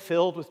family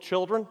filled with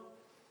children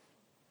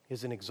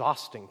is an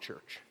exhausting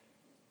church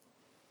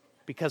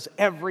because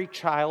every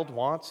child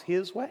wants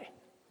his way.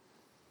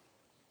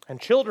 And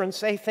children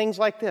say things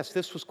like this.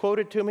 This was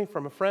quoted to me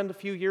from a friend a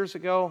few years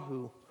ago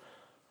who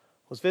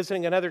was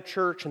visiting another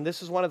church, and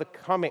this is one of the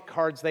comment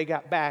cards they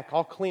got back.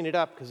 I'll clean it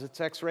up because it's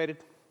X-rated.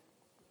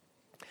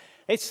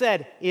 They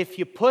said, if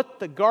you put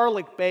the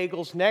garlic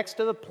bagels next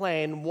to the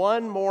plane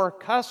one more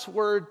cuss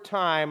word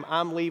time,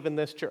 I'm leaving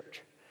this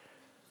church.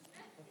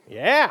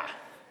 Yeah.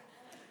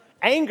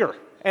 Anger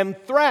and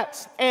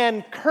threats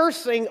and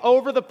cursing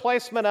over the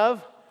placement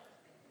of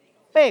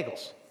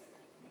bagels.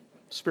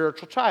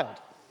 Spiritual child.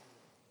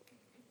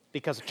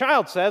 Because a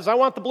child says, I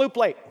want the blue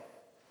plate.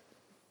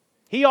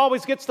 He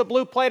always gets the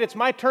blue plate. It's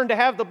my turn to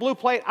have the blue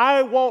plate.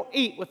 I won't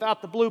eat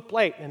without the blue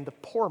plate. And the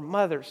poor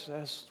mother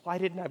says, why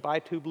didn't I buy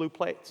 2 blue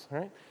plates?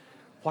 Right?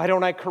 Why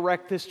don't I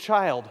correct this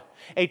child?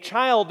 A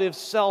child is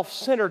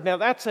self-centered. Now,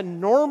 that's a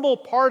normal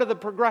part of the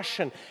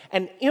progression.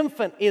 An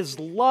infant is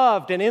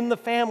loved and in the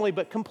family,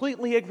 but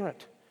completely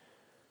ignorant.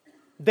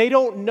 They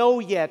don't know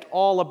yet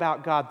all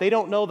about God. They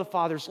don't know the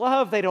Father's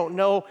love. They don't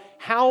know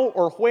how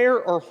or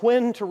where or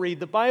when to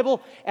read the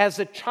Bible. As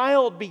a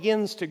child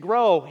begins to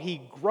grow,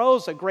 he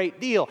grows a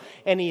great deal,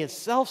 and he is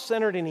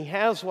self-centered, and he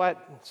has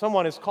what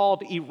someone has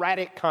called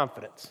erratic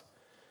confidence.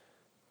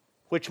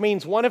 Which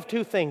means one of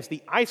two things.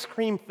 The ice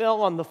cream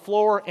fell on the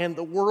floor and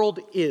the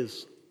world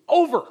is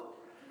over.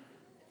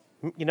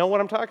 You know what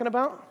I'm talking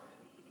about?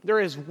 There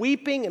is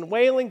weeping and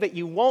wailing that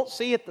you won't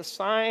see at the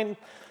scene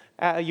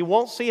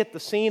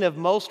of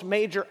most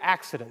major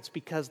accidents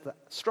because the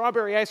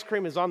strawberry ice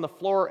cream is on the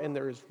floor and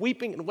there is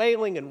weeping and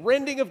wailing and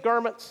rending of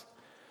garments.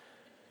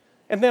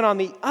 And then on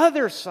the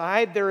other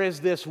side, there is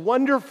this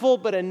wonderful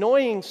but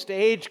annoying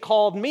stage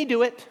called Me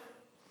Do It,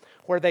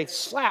 where they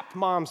slap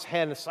mom's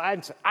hand aside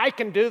and say, I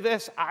can do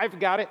this, I've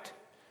got it.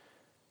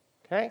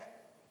 Okay?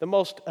 The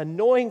most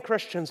annoying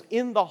Christians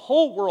in the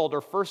whole world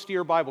are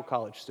first-year Bible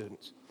college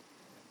students.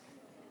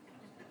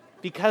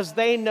 Because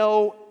they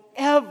know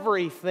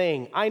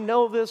everything. I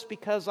know this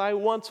because I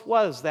once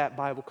was that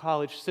Bible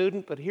college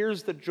student, but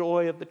here's the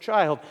joy of the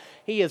child.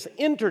 He is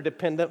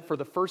interdependent for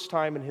the first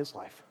time in his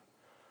life.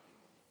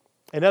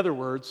 In other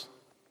words,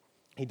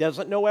 he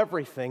doesn't know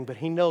everything, but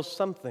he knows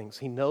some things.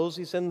 He knows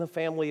he's in the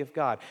family of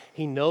God.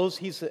 He knows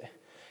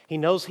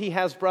he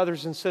has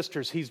brothers and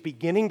sisters. He's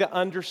beginning to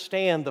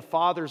understand the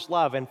Father's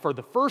love, and for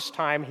the first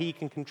time, he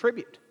can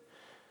contribute.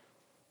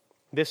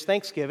 This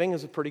Thanksgiving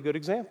is a pretty good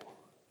example.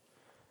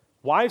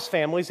 Wives'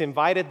 families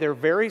invited their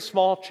very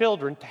small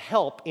children to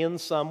help in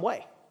some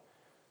way.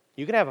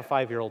 You can have a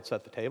 5-year-old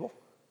set the table,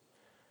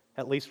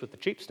 at least with the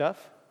cheap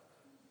stuff.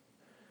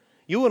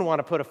 You wouldn't want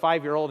to put a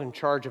 5-year-old in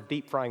charge of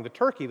deep frying the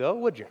turkey, though,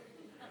 would you?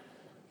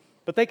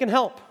 But they can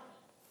help.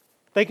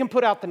 They can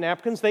put out the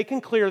napkins. They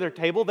can clear their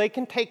table. They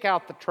can take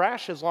out the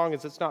trash as long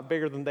as it's not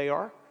bigger than they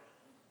are.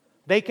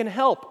 They can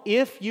help.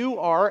 If you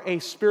are a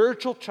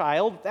spiritual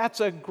child,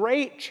 that's a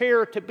great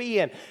chair to be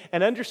in.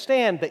 And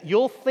understand that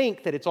you'll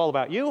think that it's all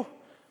about you.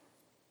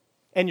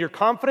 And your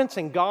confidence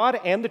in God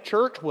and the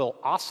church will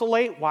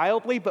oscillate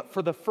wildly. But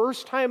for the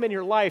first time in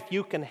your life,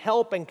 you can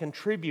help and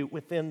contribute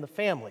within the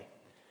family.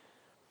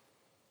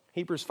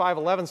 Hebrews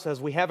 5:11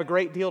 says, we have a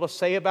great deal to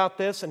say about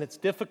this, and it's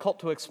difficult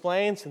to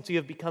explain since you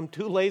have become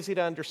too lazy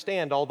to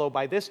understand. Although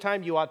by this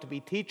time you ought to be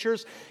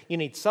teachers, you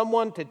need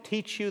someone to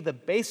teach you the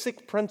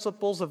basic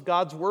principles of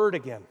God's Word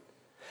again.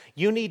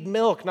 You need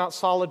milk, not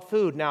solid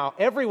food. Now,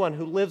 everyone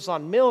who lives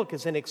on milk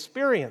is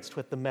inexperienced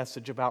with the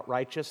message about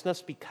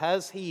righteousness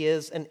because he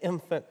is an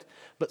infant.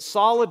 But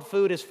solid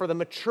food is for the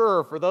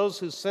mature, for those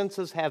whose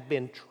senses have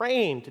been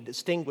trained to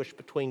distinguish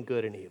between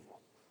good and evil.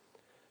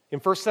 In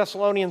 1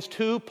 Thessalonians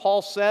 2,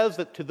 Paul says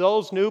that to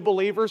those new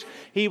believers,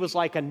 he was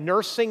like a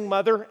nursing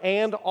mother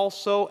and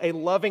also a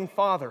loving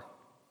father.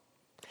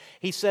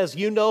 He says,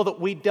 you know that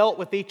we dealt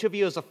with each of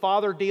you as a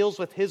father deals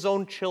with his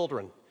own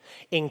children,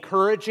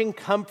 encouraging,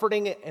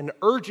 comforting, and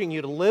urging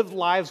you to live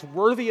lives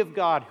worthy of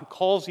God who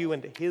calls you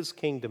into his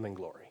kingdom and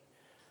glory.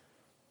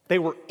 They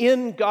were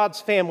in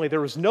God's family. There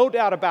was no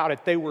doubt about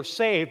it. They were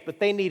saved, but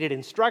they needed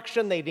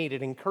instruction, they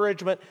needed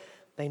encouragement,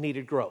 they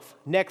needed growth.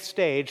 Next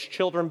stage,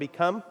 children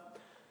become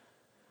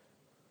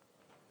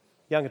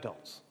young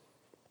adults,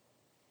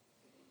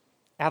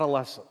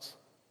 adolescents,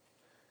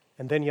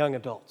 and then young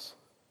adults.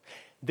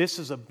 This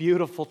is a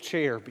beautiful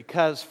chair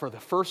because for the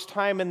first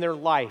time in their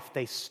life,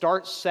 they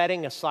start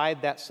setting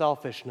aside that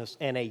selfishness,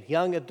 and a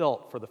young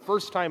adult, for the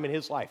first time in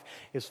his life,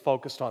 is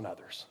focused on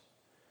others.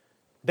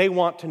 They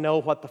want to know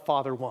what the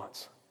Father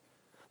wants.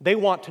 They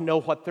want to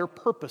know what their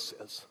purpose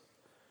is.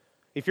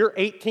 If you're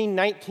 18,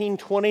 19,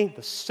 20,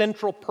 the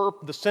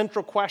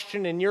central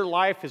question in your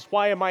life is,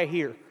 why am I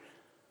here?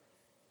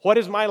 What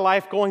is my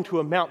life going to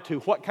amount to?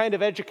 What kind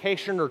of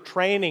education or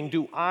training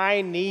do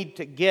I need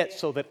to get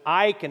so that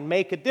I can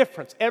make a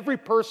difference? Every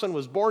person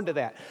was born to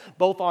that,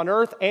 both on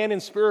earth and in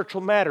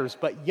spiritual matters.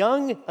 But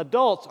young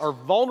adults are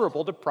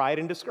vulnerable to pride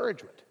and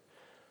discouragement.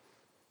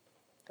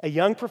 A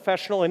young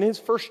professional in his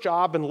first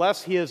job,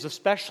 unless he is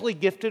especially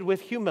gifted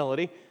with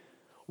humility,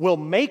 will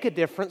make a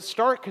difference,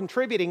 start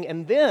contributing,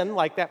 and then,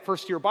 like that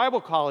first-year Bible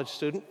college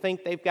student,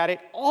 think they've got it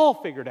all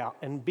figured out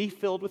and be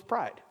filled with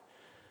pride.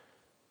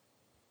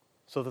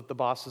 So that the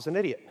boss is an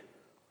idiot.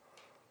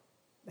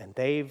 And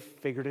they've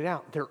figured it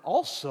out. They're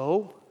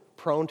also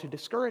prone to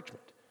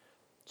discouragement.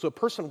 So a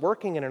person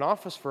working in an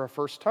office for a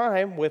first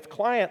time with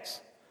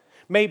clients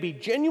may be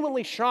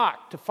genuinely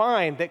shocked to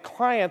find that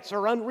clients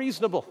are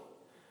unreasonable.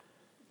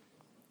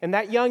 And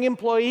that young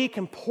employee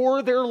can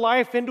pour their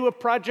life into a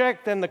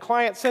project, and the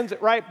client sends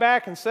it right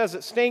back and says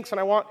it stinks and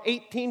I want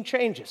 18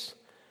 changes.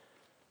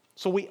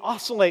 So we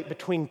oscillate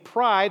between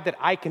pride that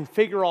I can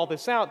figure all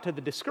this out to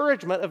the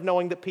discouragement of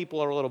knowing that people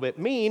are a little bit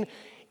mean.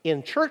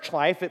 In church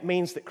life, it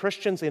means that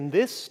Christians in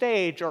this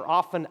stage are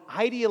often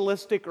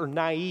idealistic or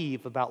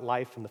naive about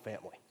life and the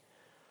family.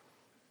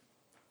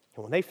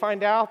 And when they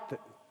find out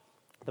that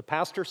the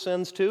pastor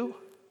sins too,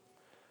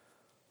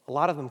 a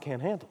lot of them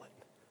can't handle it.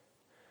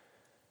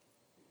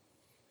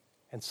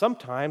 And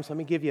sometimes, let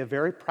me give you a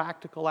very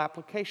practical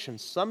application.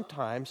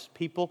 Sometimes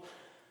people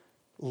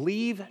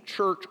leave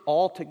church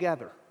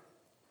altogether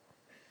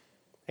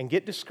and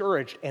get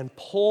discouraged and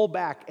pull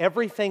back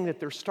everything that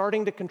they're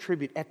starting to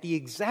contribute at the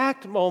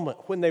exact moment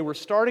when they were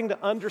starting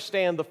to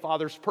understand the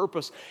Father's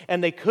purpose,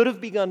 and they could have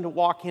begun to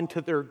walk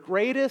into their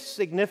greatest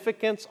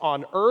significance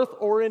on earth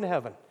or in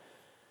heaven.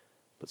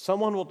 But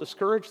someone will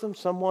discourage them,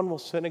 someone will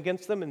sin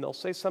against them, and they'll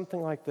say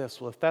something like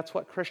this: well, if that's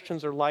what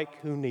Christians are like,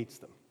 who needs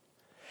them?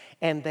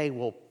 And they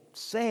will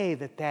say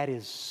that that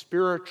is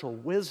spiritual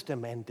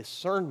wisdom and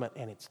discernment,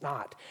 and it's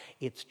not.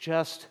 It's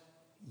just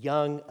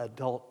young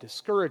adult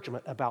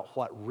discouragement about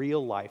what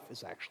real life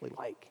is actually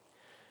like.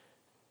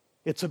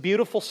 It's a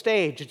beautiful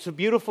stage, it's a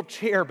beautiful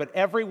chair, but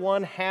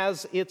everyone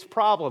has its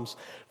problems.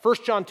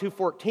 1 John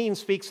 2:14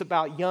 speaks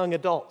about young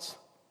adults.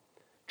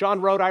 John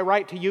wrote, "I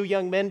write to you,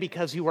 young men,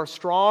 because you are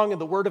strong and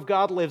the word of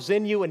God lives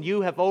in you and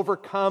you have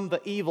overcome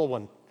the evil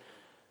one."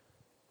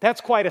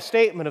 That's quite a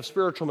statement of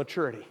spiritual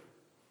maturity.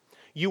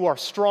 You are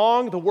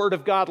strong, the word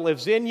of God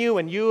lives in you,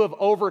 and you have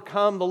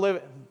overcome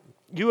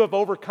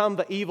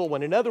the evil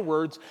one. In other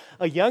words,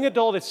 a young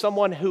adult is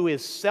someone who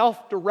is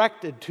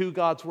self-directed to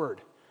God's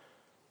word.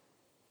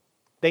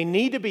 They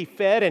need to be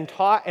fed and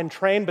taught and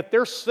trained, but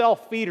they're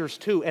self-feeders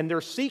too, and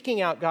they're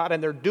seeking out God,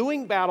 and they're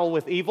doing battle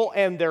with evil,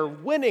 and they're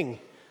winning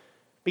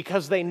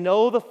because they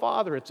know the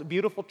Father. It's a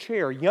beautiful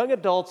chair. Young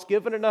adults,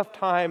 given enough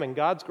time and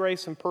God's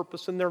grace and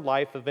purpose in their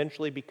life,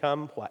 eventually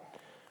become what?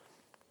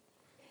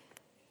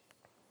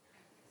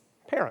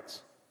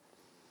 Parents.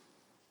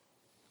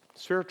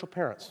 Spiritual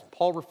parents.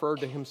 Paul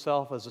referred to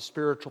himself as a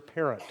spiritual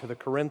parent to the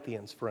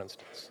Corinthians, for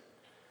instance.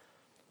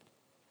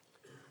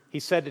 He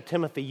said to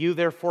Timothy, "You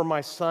therefore, my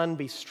son,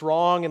 be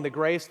strong in the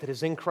grace that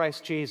is in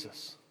Christ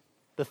Jesus.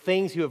 The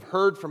things you have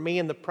heard from me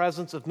in the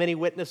presence of many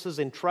witnesses,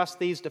 entrust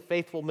these to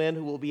faithful men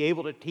who will be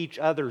able to teach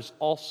others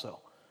also."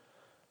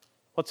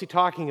 What's he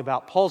talking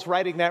about? Paul's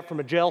writing that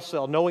from a jail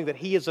cell, knowing that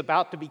he is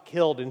about to be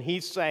killed, and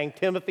he's saying,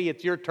 "Timothy,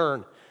 it's your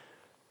turn.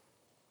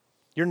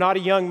 You're not a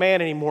young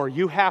man anymore.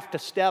 You have to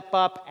step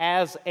up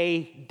as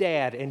a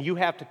dad, and you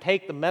have to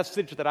take the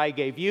message that I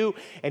gave you,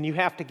 and you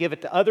have to give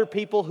it to other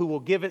people who will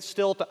give it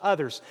still to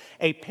others."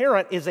 A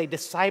parent is a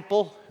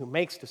disciple who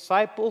makes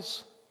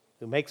disciples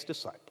who makes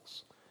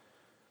disciples.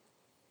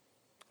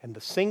 And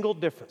the single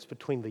difference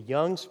between the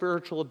young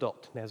spiritual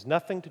adult, and has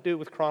nothing to do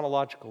with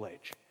chronological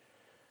age,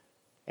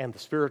 and the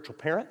spiritual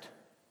parent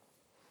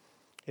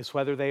is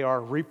whether they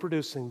are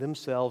reproducing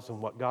themselves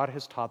and what God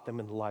has taught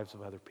them in the lives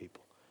of other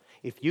people.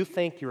 If you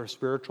think you're a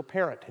spiritual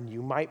parent, and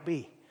you might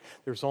be,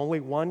 there's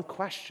only one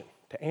question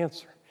to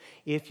answer.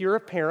 If you're a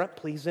parent,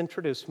 please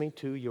introduce me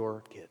to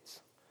your kids.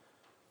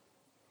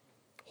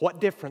 What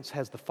difference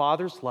has the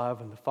Father's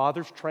love and the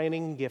Father's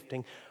training and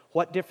gifting,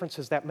 what difference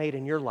has that made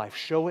in your life?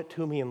 Show it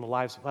to me in the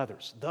lives of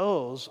others.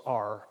 Those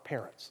are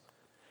parents.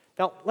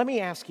 Now, let me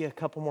ask you a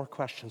couple more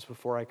questions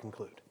before I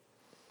conclude.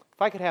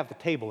 If I could have the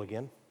table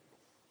again.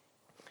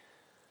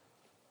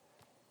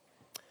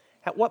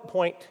 At what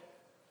point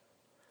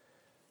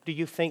do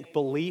you think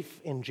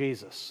belief in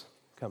Jesus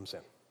comes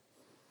in?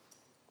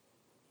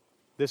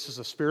 This is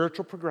a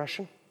spiritual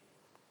progression.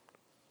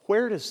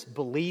 Where does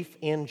belief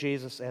in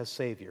Jesus as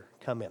Savior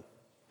come in?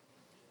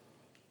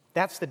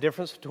 That's the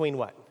difference between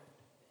what?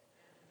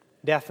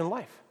 Death and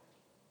life.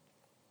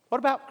 What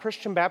about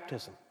Christian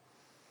baptism?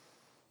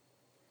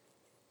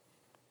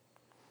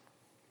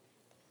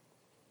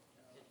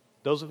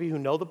 Those of you who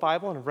know the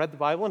Bible and have read the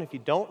Bible, and if you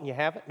don't and you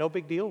haven't, no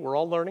big deal. We're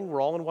all learning.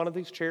 We're all in one of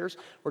these chairs.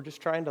 We're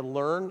just trying to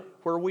learn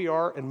where we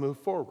are and move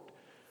forward.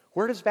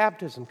 Where does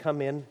baptism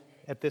come in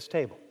at this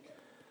table?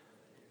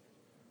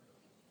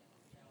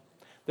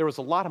 There was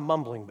a lot of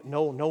mumbling, but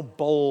no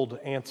bold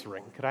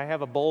answering. Could I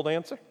have a bold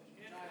answer?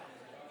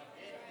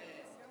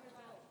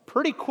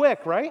 Pretty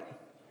quick, right?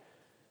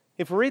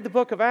 If we read the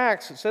book of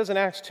Acts, it says in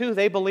Acts 2,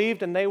 they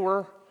believed and they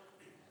were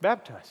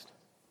baptized.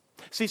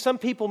 See, some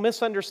people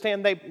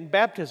misunderstand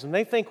baptism.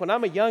 They think when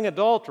I'm a young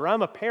adult or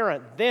I'm a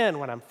parent, then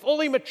when I'm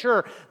fully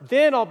mature,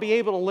 then I'll be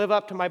able to live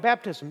up to my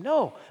baptism.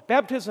 No,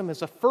 baptism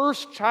is a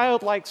first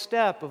childlike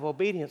step of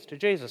obedience to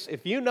Jesus.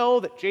 If you know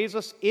that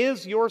Jesus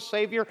is your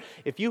Savior,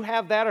 if you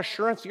have that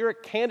assurance, you're a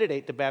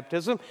candidate to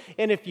baptism.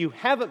 And if you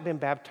haven't been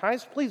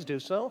baptized, please do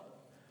so.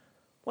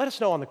 Let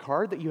us know on the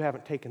card that you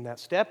haven't taken that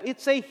step.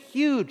 It's a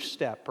huge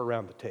step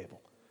around the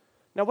table.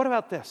 Now, what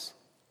about this?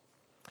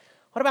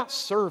 What about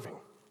serving?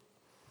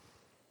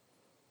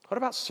 What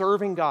about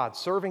serving God,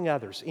 serving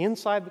others,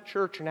 inside the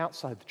church and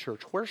outside the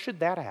church? Where should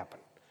that happen?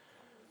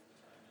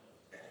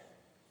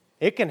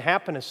 It can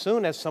happen as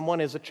soon as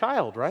someone is a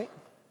child, right?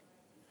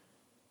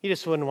 You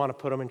just wouldn't want to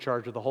put them in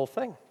charge of the whole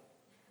thing.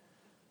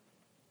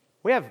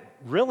 We have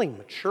really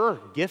mature,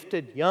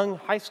 gifted, young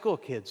high school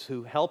kids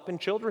who help in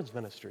children's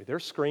ministry. They're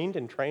screened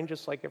and trained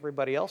just like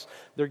everybody else.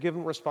 They're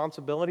given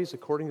responsibilities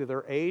according to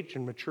their age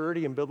and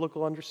maturity and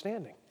biblical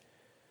understanding.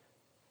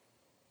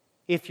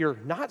 If you're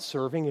not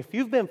serving, if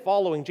you've been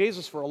following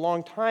Jesus for a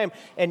long time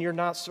and you're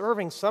not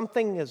serving,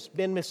 something has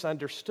been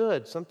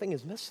misunderstood. Something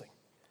is missing.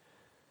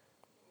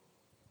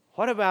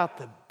 What about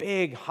the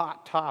big,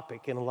 hot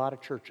topic in a lot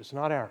of churches?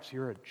 Not ours.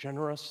 You're a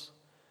generous,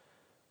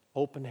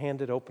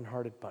 open-handed,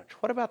 open-hearted bunch.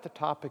 What about the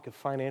topic of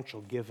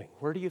financial giving?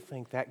 Where do you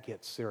think that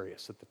gets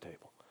serious at the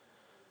table?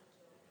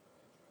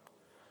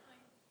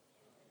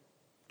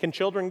 Can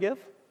children give?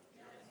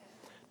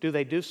 Do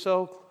they do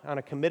so on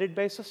a committed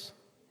basis?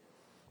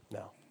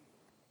 No.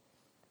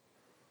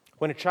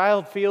 When a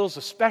child feels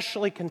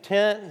especially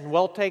content and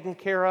well taken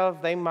care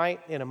of, they might,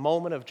 in a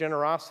moment of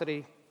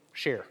generosity,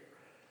 share.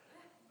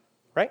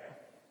 Right?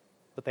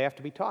 But they have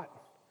to be taught.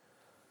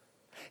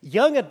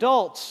 Young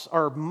adults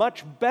are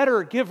much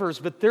better givers,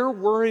 but they're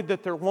worried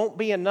that there won't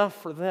be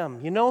enough for them.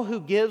 You know who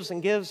gives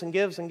and gives and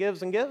gives and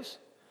gives and gives?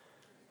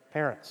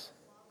 Parents.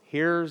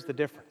 Here's the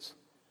difference.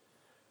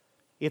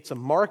 It's a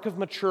mark of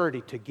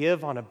maturity to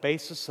give on a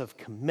basis of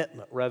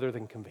commitment rather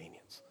than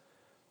convenience.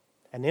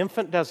 An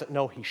infant doesn't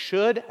know he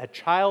should. A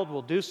child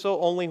will do so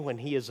only when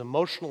he is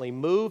emotionally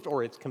moved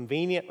or it's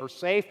convenient or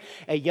safe.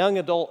 A young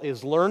adult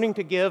is learning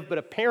to give, but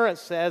a parent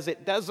says,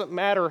 it doesn't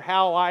matter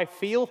how I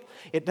feel.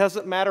 It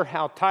doesn't matter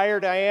how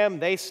tired I am.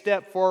 They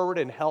step forward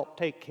and help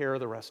take care of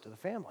the rest of the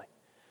family.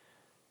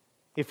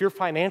 If your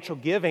financial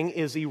giving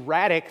is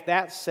erratic,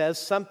 that says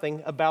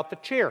something about the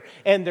chair.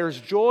 And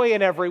there's joy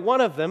in every one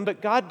of them,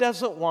 but God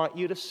doesn't want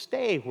you to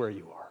stay where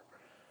you are.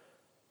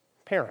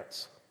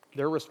 Parents.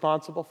 They're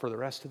responsible for the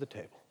rest of the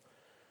table.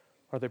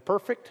 Are they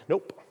perfect?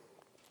 Nope.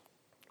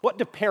 What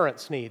do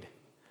parents need?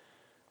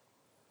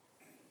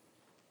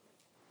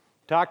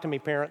 Talk to me,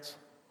 parents.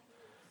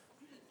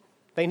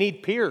 They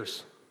need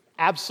peers.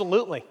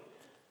 Absolutely.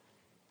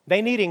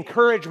 They need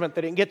encouragement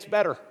that it gets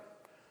better.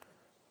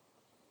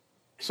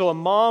 So a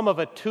mom of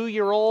a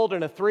 2-year-old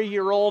and a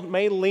 3-year-old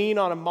may lean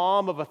on a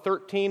mom of a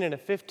 13 and a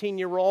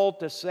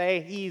 15-year-old to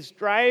say, he's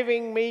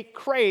driving me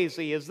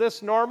crazy. Is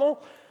this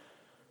normal?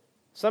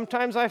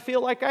 Sometimes I feel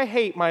like I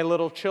hate my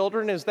little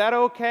children. Is that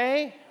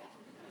okay?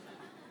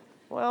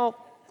 Well,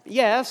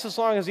 yes, as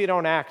long as you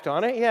don't act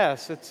on it.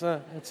 Yes, it's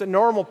a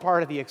normal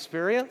part of the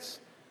experience.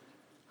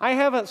 I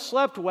haven't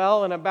slept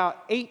well in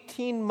about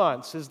 18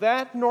 months. Is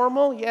that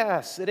normal?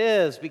 Yes, it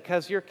is,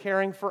 because you're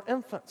caring for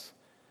infants.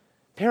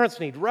 Parents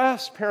need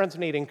rest. Parents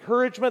need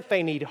encouragement.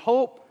 They need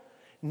hope.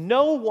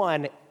 No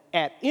one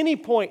at any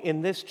point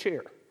in this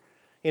chair,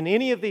 in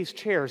any of these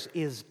chairs,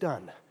 is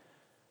done.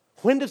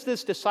 When does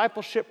this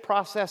discipleship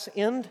process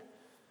end?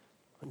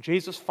 When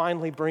Jesus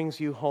finally brings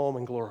you home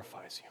and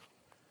glorifies you.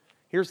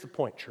 Here's the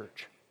point,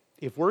 church.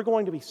 If we're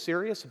going to be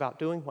serious about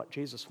doing what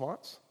Jesus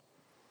wants,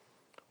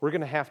 we're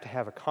going to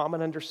have a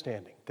common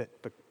understanding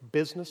that the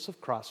business of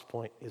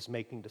Crosspoint is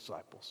making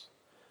disciples.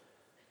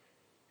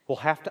 We'll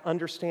have to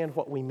understand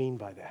what we mean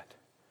by that.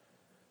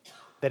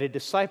 That a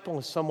disciple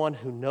is someone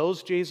who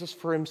knows Jesus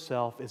for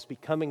himself, is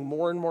becoming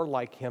more and more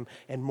like him,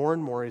 and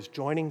more is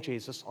joining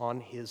Jesus on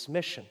his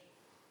mission.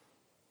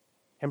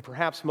 And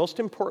perhaps most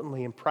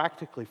importantly and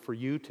practically for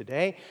you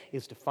today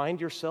is to find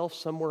yourself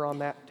somewhere on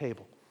that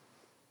table.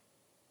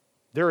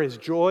 There is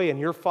joy and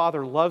your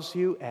Father loves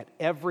you at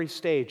every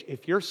stage.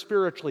 If you're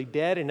spiritually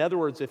dead, in other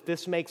words, if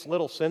this makes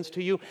little sense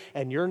to you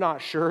and you're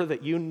not sure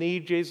that you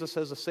need Jesus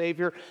as a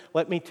Savior,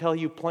 let me tell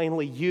you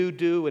plainly, you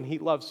do, and He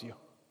loves you.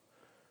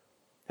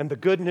 And the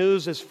good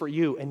news is for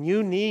you, and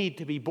you need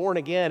to be born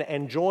again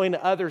and join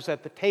others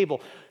at the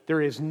table.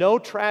 There is no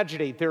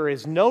tragedy, there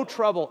is no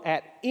trouble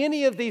at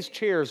any of these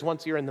chairs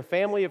once you're in the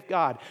family of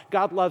God.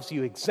 God loves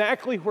you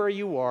exactly where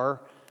you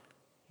are.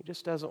 He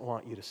just doesn't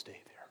want you to stay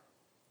there.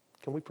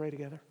 Can we pray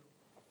together?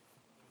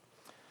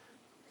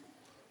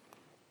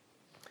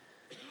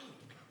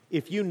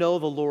 If you know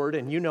the Lord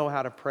and you know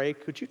how to pray,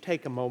 could you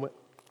take a moment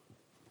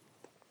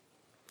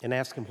and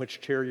ask Him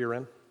which chair you're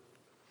in?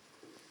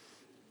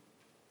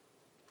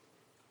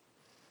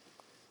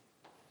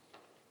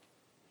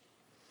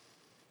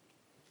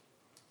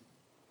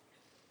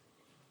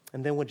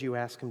 And then would you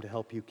ask him to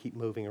help you keep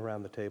moving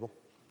around the table?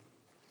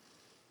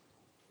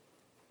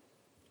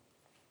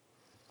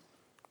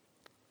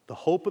 The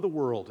hope of the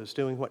world is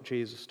doing what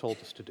Jesus told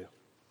us to do.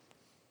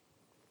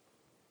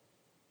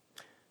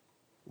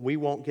 We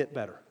won't get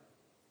better.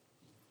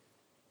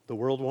 The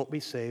world won't be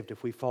saved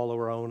if we follow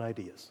our own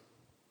ideas.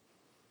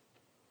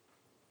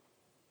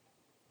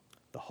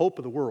 The hope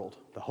of the world,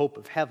 the hope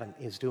of heaven,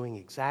 is doing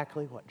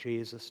exactly what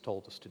Jesus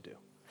told us to do.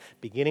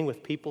 Beginning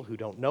with people who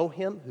don't know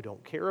him, who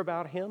don't care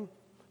about him,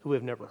 who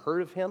have never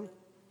heard of him,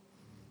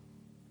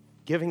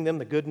 giving them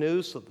the good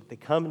news so that they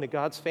come into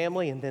God's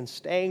family, and then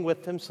staying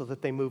with them so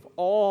that they move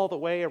all the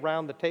way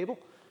around the table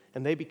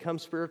and they become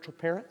spiritual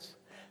parents.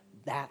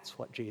 That's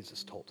what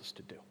Jesus told us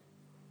to do.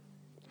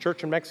 The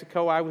church in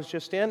Mexico I was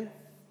just in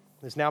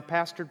is now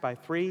pastored by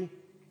three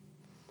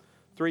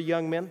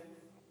young men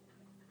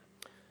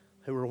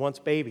who were once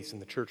babies in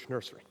the church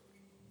nursery.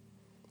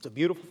 It's a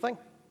beautiful thing.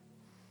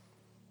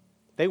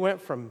 They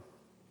went from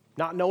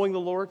not knowing the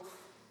Lord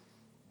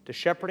to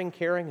shepherding,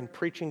 caring, and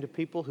preaching to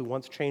people who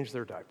once changed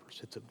their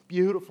diapers. It's a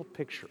beautiful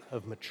picture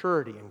of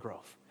maturity and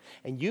growth.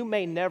 And you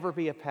may never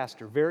be a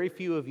pastor. Very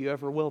few of you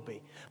ever will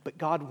be. But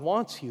God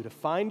wants you to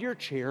find your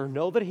chair,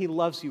 know that he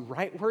loves you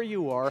right where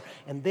you are,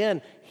 and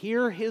then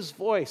hear his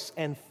voice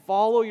and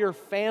follow your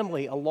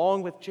family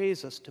along with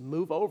Jesus to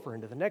move over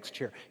into the next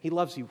chair. He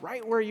loves you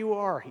right where you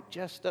are. He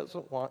just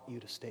doesn't want you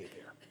to stay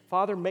there.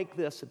 Father, make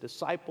this a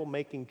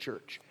disciple-making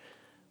church.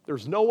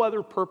 There's no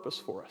other purpose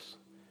for us.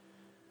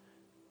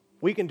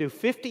 We can do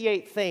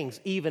 58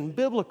 things, even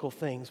biblical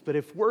things, but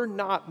if we're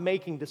not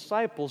making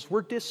disciples,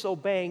 we're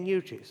disobeying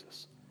you,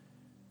 Jesus.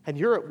 And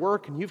you're at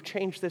work and you've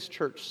changed this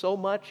church so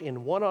much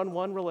in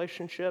one-on-one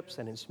relationships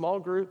and in small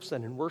groups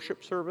and in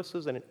worship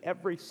services and in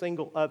every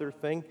single other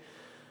thing,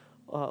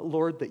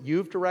 Lord, that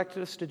you've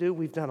directed us to do.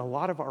 We've done a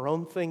lot of our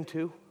own thing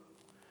too.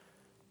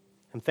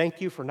 And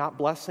thank you for not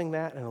blessing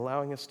that and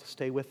allowing us to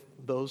stay with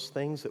those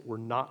things that were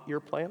not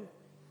your plan.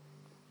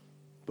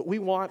 But we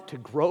want to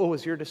grow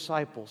as your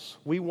disciples.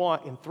 We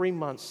want in 3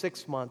 months,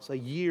 6 months, a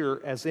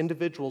year as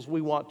individuals, we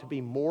want to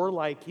be more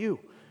like you.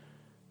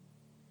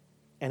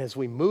 And as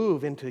we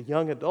move into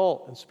young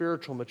adult and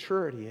spiritual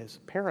maturity as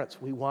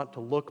parents, we want to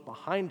look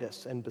behind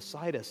us and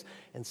beside us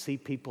and see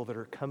people that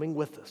are coming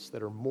with us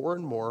that are more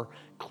and more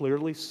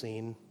clearly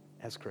seen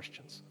as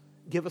Christians.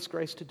 Give us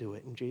grace to do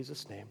it. In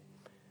Jesus' name,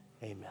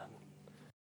 amen.